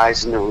 4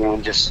 guys in the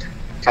room just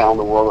telling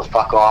the world to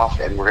fuck off,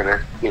 and we're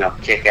gonna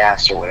kick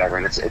ass or whatever.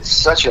 And it's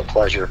such a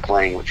pleasure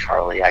playing with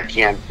Charlie. I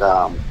can't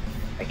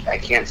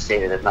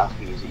state it enough.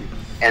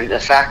 And the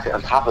fact that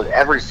on top of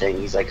everything,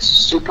 he's a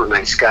super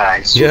nice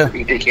guy.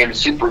 He became a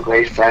super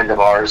great friend of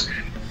ours,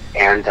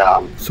 and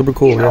super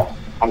cool.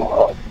 I'm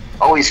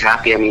always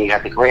happy. I mean, he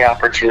had the great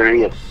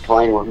opportunity of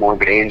playing with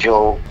Morbid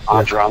Angel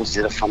on drums,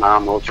 did a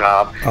phenomenal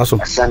job.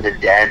 Awesome. Ascended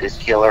Dead is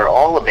killer.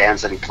 All the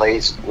bands that he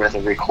plays with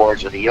and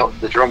records with,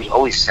 the drums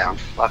always sound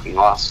fucking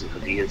awesome,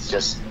 because he is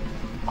just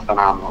a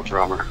phenomenal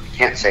drummer.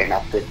 Can't say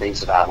enough good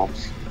things about him.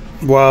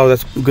 Wow,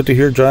 that's good to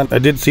hear, John. I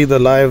did see the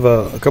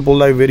a couple of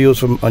live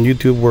videos on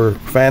YouTube where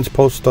fans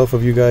post stuff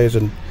of you guys,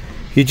 and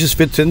he just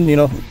fits in,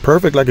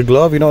 perfect like a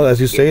glove,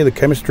 as you say, the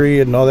chemistry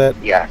and all that.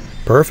 Yeah.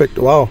 Perfect.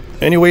 Wow.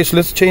 Anyways,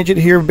 let's change it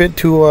here a bit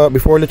to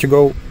before I let you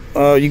go.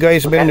 You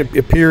guys made an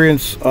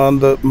appearance on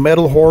the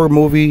metal horror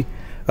movie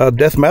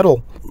Death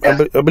Metal.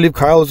 Yeah. I believe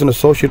Kyle is an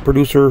associate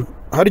producer.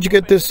 How did you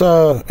get this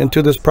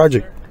into this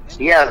project?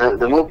 Yeah,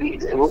 the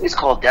movie's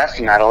called Death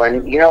Metal,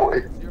 and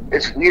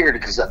it's weird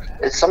because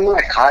it's something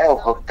that Kyle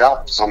hooked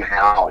up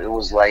somehow. It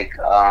was if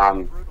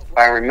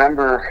I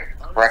remember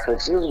correctly,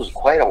 this was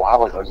quite a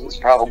while ago. It was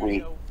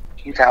probably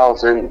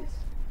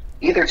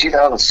either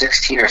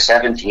 2016 or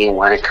 17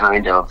 when it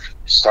kind of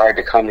started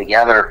to come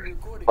together.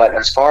 But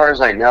as far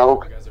as I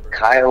know,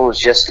 Kyle was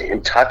just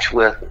in touch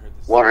with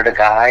one of the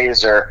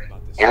guys, or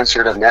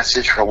answered a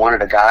message from one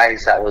of the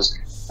guys that was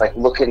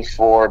looking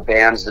for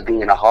bands to be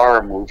in a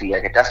horror movie,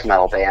 a death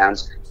metal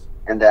bands.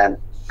 And then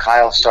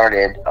Kyle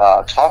started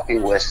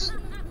talking with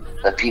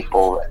the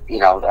people,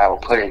 that were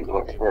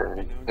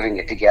putting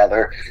it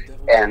together,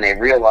 and they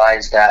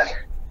realized that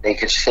they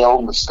could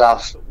film the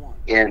stuff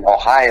in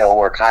Ohio,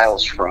 where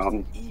Kyle's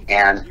from,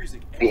 and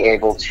be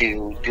able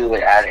to do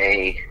it at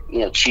a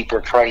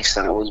cheaper price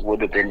than it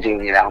would have been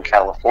doing it out in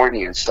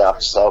California and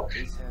stuff. So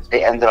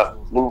they ended up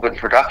moving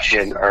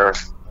production, or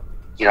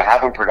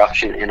having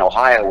production in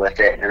Ohio with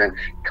it, and then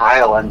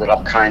Kyle ended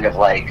up kind of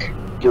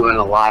doing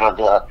a lot of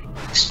the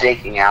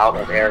staking out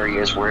of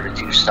areas where to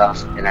do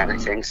stuff and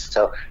everything.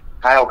 So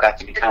Kyle got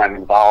to be kind of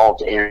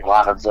involved in a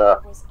lot of the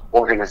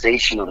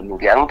organization of the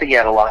movie. I don't think he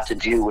had a lot to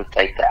do with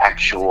the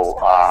actual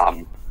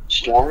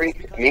story,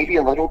 maybe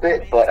a little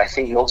bit, but I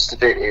think most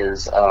of it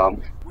is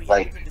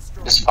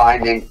just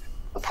finding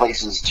the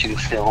places to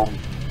film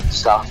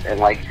stuff. And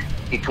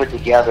he put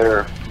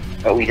together,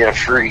 we did a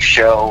free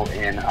show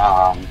in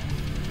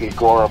the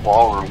Agora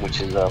Ballroom, which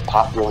is a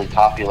really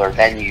popular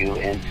venue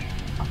in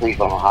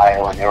Cleveland,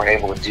 Ohio, and they were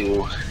able to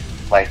do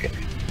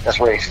that's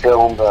where they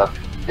filmed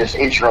this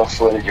intro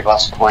footage of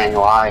us playing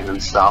live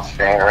and stuff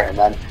there, and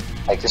then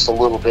just a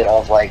little bit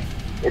of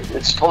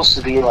it's supposed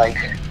to be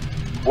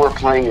we're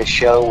playing a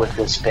show with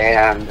this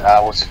band.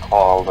 What's it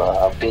called?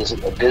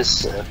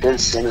 Biz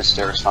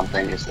Sinister or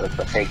something is the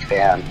fake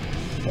band,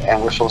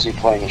 and we're supposed to be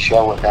playing a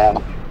show with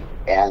them.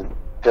 And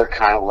they're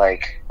kind of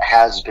like a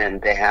has-been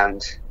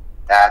band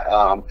that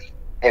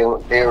they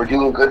were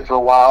doing good for a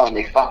while, and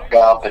they fucked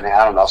up, and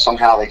I don't know,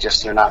 somehow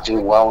they're not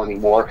doing well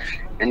anymore.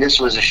 And this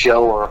was a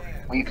show where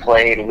we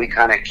played and we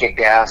kind of kicked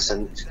ass,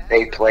 and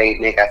they played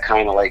and they got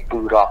kind of like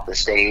booed off the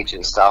stage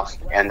and stuff.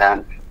 And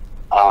then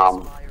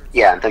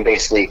then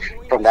basically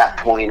from that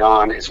point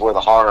on is where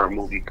the horror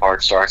movie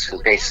part starts,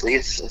 because basically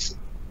it's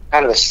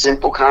kind of a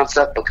simple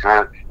concept, but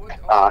kind of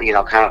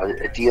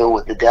a deal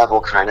with the devil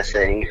kind of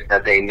thing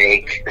that they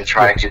make. They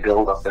try to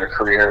build up their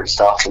career and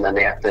stuff, and then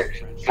they have to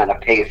kind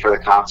of pay for the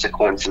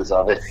consequences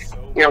of it.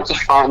 It was a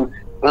fun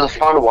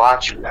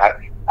watch.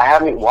 I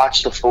haven't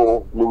watched the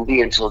full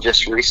movie until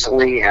just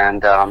recently,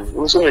 and it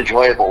was an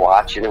enjoyable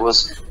watch, and it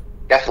was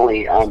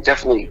definitely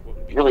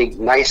really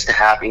nice to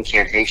have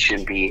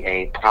Incantation be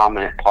a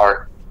prominent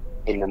part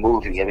in the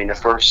movie. I mean, the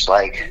first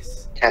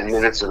 10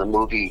 minutes of the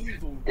movie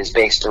is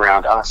based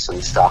around us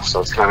and stuff,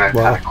 so it's kind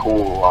of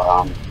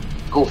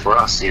cool for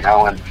us, and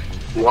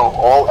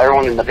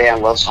everyone in the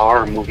band loves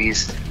horror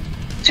movies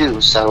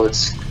too, so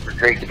it's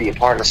great to be a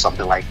part of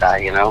something like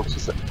that.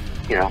 Just,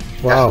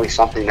 definitely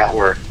something that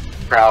we're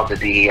proud to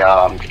be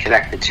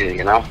connected to.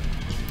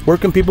 Where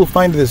can people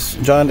find this,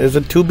 John? Is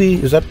it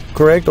Tubi? Is that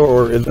correct,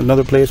 or is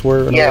another place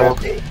where?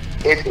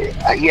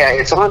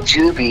 It's on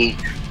Tubi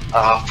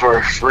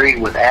for free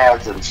with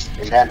ads, and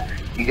then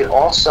you can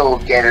also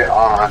get it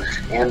on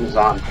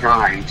Amazon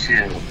Prime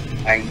too.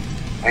 I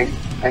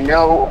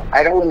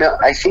don't know.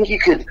 I think you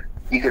could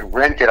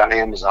rent it on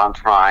Amazon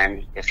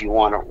Prime if you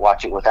want to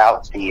watch it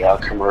without the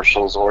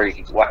commercials, or you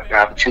can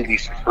have Tubi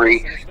for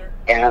free,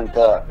 and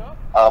the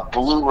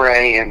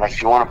Blu-ray, and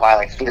if you want to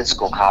buy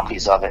physical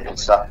copies of it and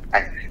stuff.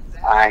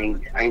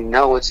 I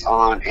know it's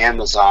on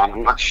Amazon.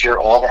 I'm not sure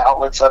all the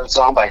outlets that it's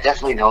on, but I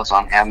definitely know it's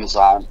on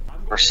Amazon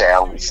for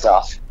sale and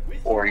stuff.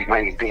 Or you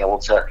might be able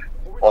to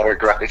order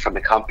directly from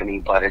the company.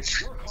 But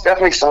it's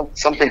definitely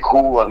something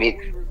cool. I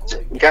mean,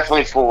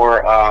 definitely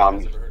for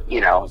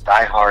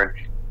diehard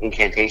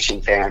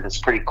Incantation fans, it's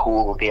pretty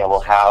cool to be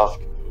able to have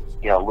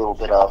a little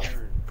bit of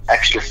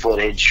extra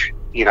footage,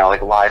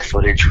 live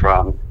footage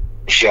from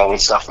the show and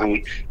stuff.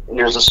 And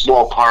there's a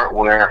small part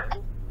where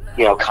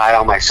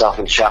Kyle, myself,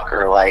 and Chuck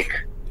are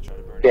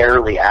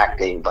barely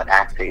acting, but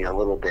acting a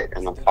little bit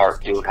in the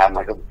part too. We have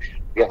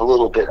a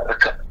little bit.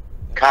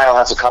 Kyle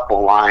has a couple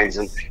of lines,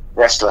 and the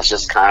rest of us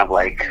just kind of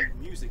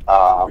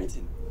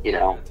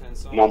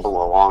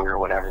mumble along or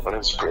whatever. But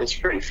it's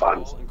pretty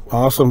fun.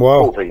 Awesome!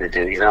 Wow, cool thing to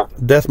do,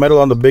 Death metal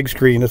on the big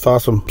screen. It's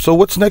awesome. So,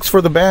 what's next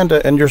for the band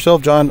and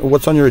yourself, John?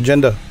 What's on your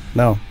agenda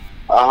now?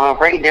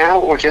 Right now,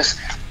 we're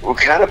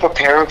kind of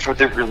preparing for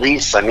the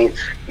release. I mean,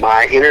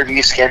 my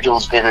interview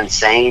schedule's been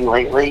insane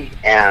lately,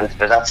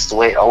 but that's the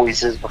way it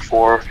always is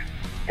before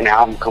an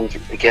album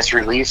gets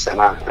released, and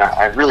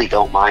I really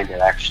don't mind it,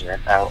 actually.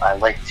 I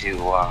like to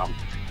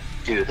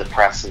do the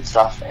press and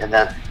stuff. And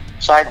then,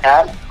 beside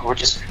that, we're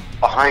just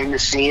behind the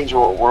scenes.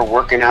 We're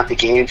working out the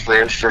game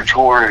plans for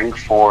touring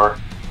for,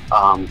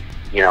 the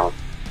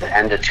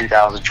end of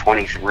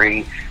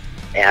 2023.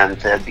 And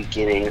the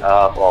beginning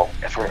of,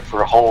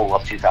 for a whole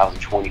of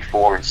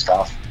 2024 and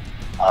stuff.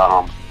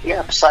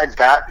 Besides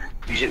that,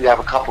 we have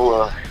a couple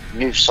of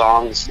new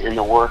songs in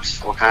the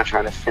works. We're kind of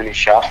trying to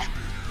finish up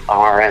on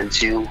our end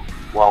too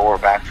while we're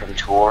back from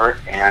tour.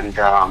 And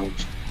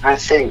I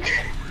think,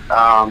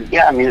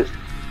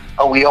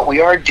 we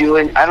are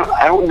doing.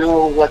 I don't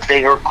know what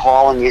they are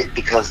calling it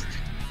because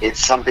it's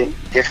something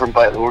different.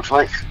 But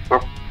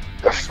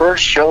the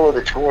first show of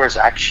the tour is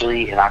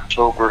actually in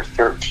October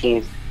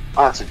 13th.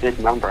 Oh, that's a good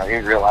number. I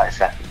didn't realize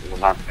that it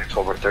was on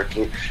October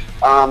 13th.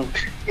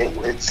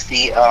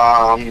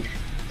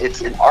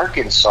 It's in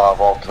Arkansas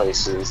of all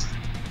places.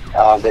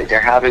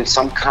 They're having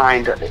some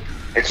kind of.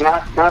 It's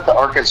not the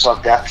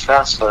Arkansas Death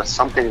Fest, but it's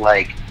something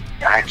like,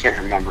 I can't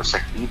remember. It's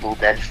like Evil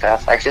Dead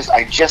Fest. I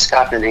just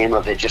got the name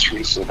of it just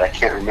recently, but I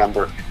can't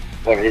remember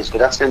what it is. But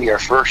that's going to be our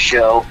first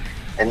show,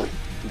 and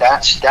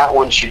that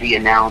one should be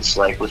announced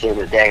within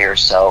a day or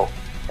so.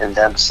 And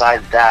then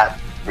besides that,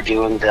 we're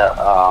doing the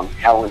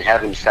Hell in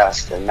Heaven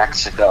Fest in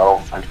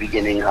Mexico at the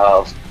beginning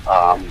of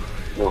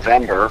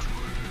November.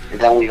 And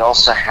then we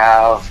also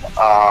have,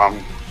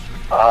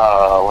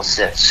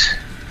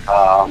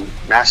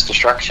 Mass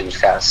Destruction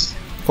Fest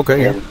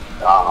in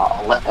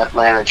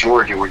Atlanta,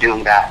 Georgia. We're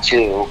doing that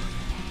too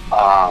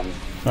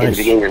in the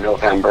beginning of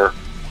November.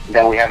 And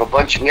then we have a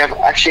bunch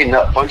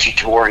of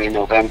touring in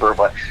November,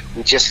 but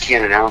we just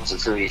can't announce it.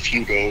 It's going to be a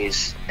few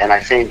days. And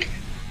I think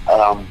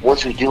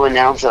once we do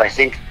announce it, I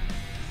think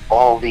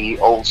all the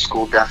old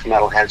school death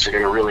metal heads are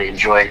going to really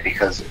enjoy it,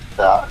 because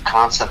the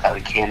concept that we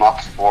came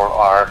up for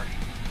our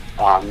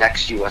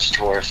next U.S.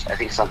 tours, I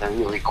think something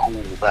really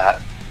cool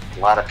that a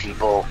lot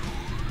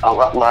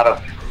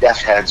of death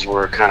heads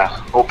were kind of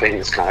hoping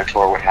this kind of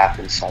tour would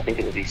happen. So I think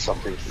it would be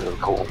something really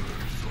cool.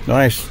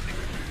 Nice.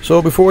 So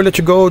before we let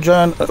you go,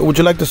 John, would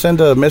you like to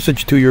send a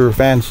message to your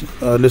fans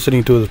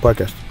listening to this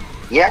podcast?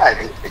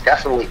 yeah,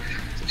 definitely.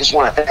 Just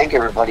want to thank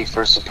everybody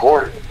for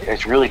support.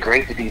 It's really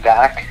great to be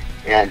back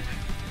and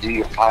do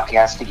your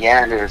podcast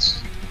again.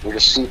 We're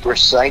just super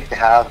psyched to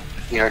have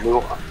our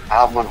new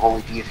album on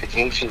Holy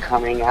Deification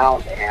coming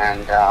out,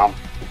 and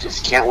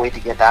just can't wait to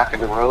get back on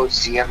the road,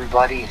 see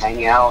everybody,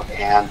 hang out,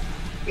 and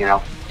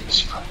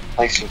just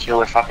play some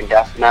killer fucking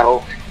death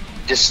metal.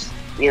 Just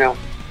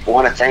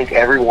want to thank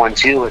everyone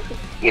too,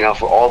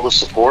 for all the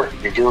support.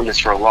 Been doing this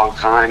for a long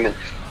time, and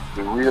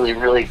we really,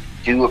 really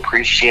do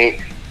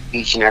appreciate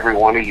each and every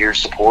one of your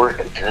support,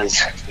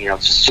 because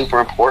it's just super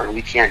important.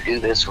 We can't do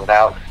this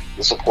without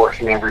the support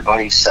from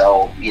everybody.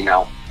 So we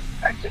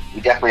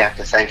definitely have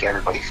to thank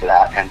everybody for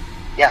that. And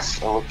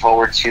yes, I look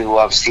forward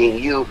to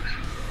seeing you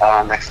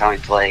next time we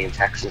play in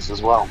Texas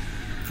as well.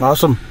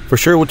 Awesome, for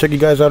sure. We'll check you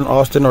guys out in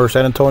Austin or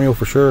San Antonio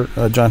for sure,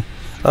 John.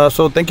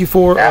 So thank you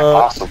for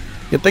awesome.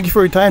 Yeah, thank you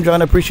for your time,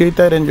 John. I appreciate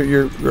that, and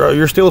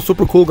you're still a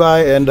super cool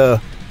guy and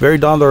very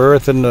down to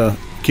earth, and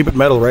keep it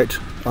metal, right?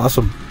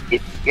 Awesome.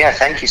 Yeah,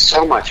 thank you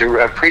so much.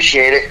 I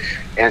appreciate it,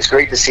 and it's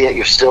great to see that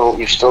you're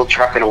still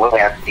trucking away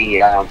at the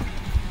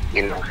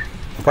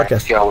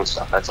podcast show and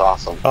stuff. That's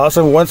awesome.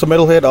 Awesome. Once a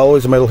metalhead,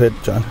 always a metalhead,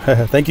 John.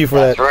 Thank you for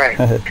That's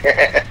that.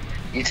 That's right.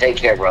 You take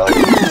care, brother.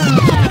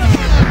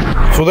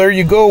 So there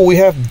you go. We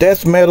have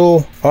death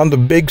metal on the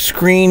big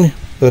screen.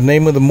 The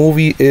name of the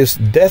movie is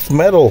Death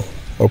Metal,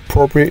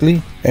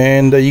 appropriately,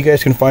 and you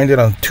guys can find it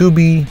on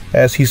Tubi,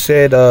 as he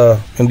said,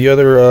 and the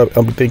other I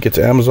think it's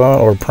Amazon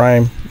or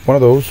Prime, one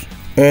of those,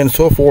 and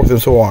so forth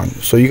and so on.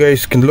 So you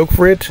guys can look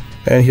for it.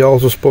 And he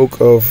also spoke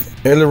of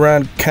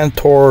Eliran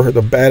Kantor,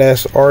 the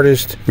badass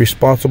artist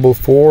responsible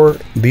for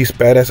these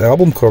badass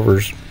album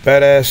covers.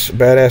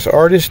 Badass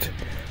artist,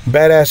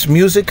 badass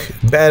music,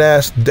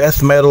 badass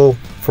death metal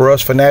for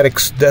us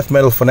fanatics, death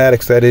metal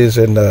fanatics, that is.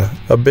 And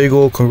a big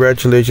old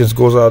congratulations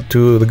goes out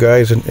to the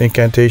guys in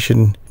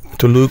Incantation,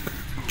 to Luke,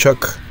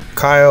 Chuck,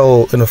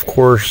 Kyle, and of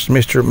course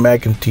Mr.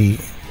 McEntee.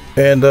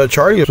 And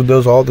Charlie, who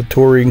does all the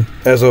touring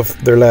as of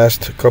their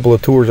last couple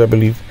of tours, I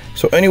believe.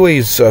 So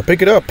anyways,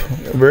 pick it up.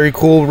 Very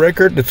cool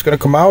record that's gonna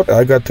come out.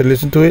 I got to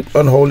listen to it.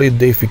 Unholy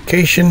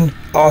Deification.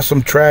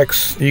 Awesome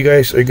tracks. You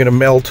guys are gonna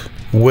melt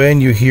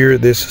when you hear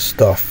this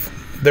stuff.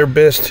 Their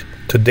best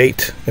to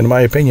date, in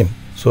my opinion.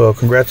 So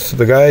congrats to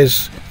the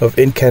guys of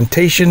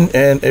Incantation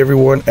and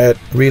everyone at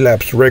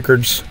Relapse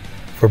Records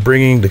for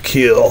bringing the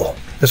kill.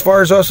 As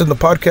far as us in the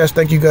podcast,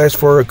 thank you guys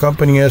for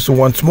accompanying us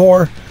once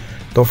more.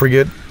 Don't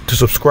forget to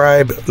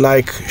subscribe,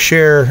 like,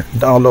 share,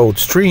 download,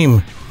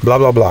 stream, blah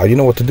blah blah. You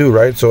know what to do,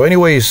 right? So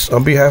anyways,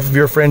 on behalf of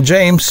your friend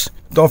James,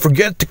 don't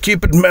forget to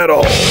keep it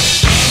metal.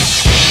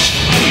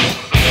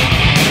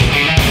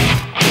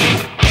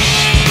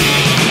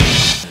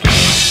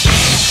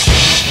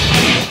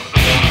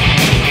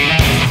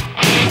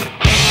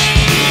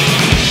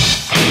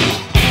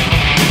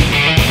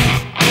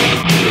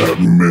 That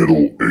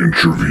Metal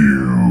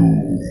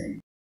Interview.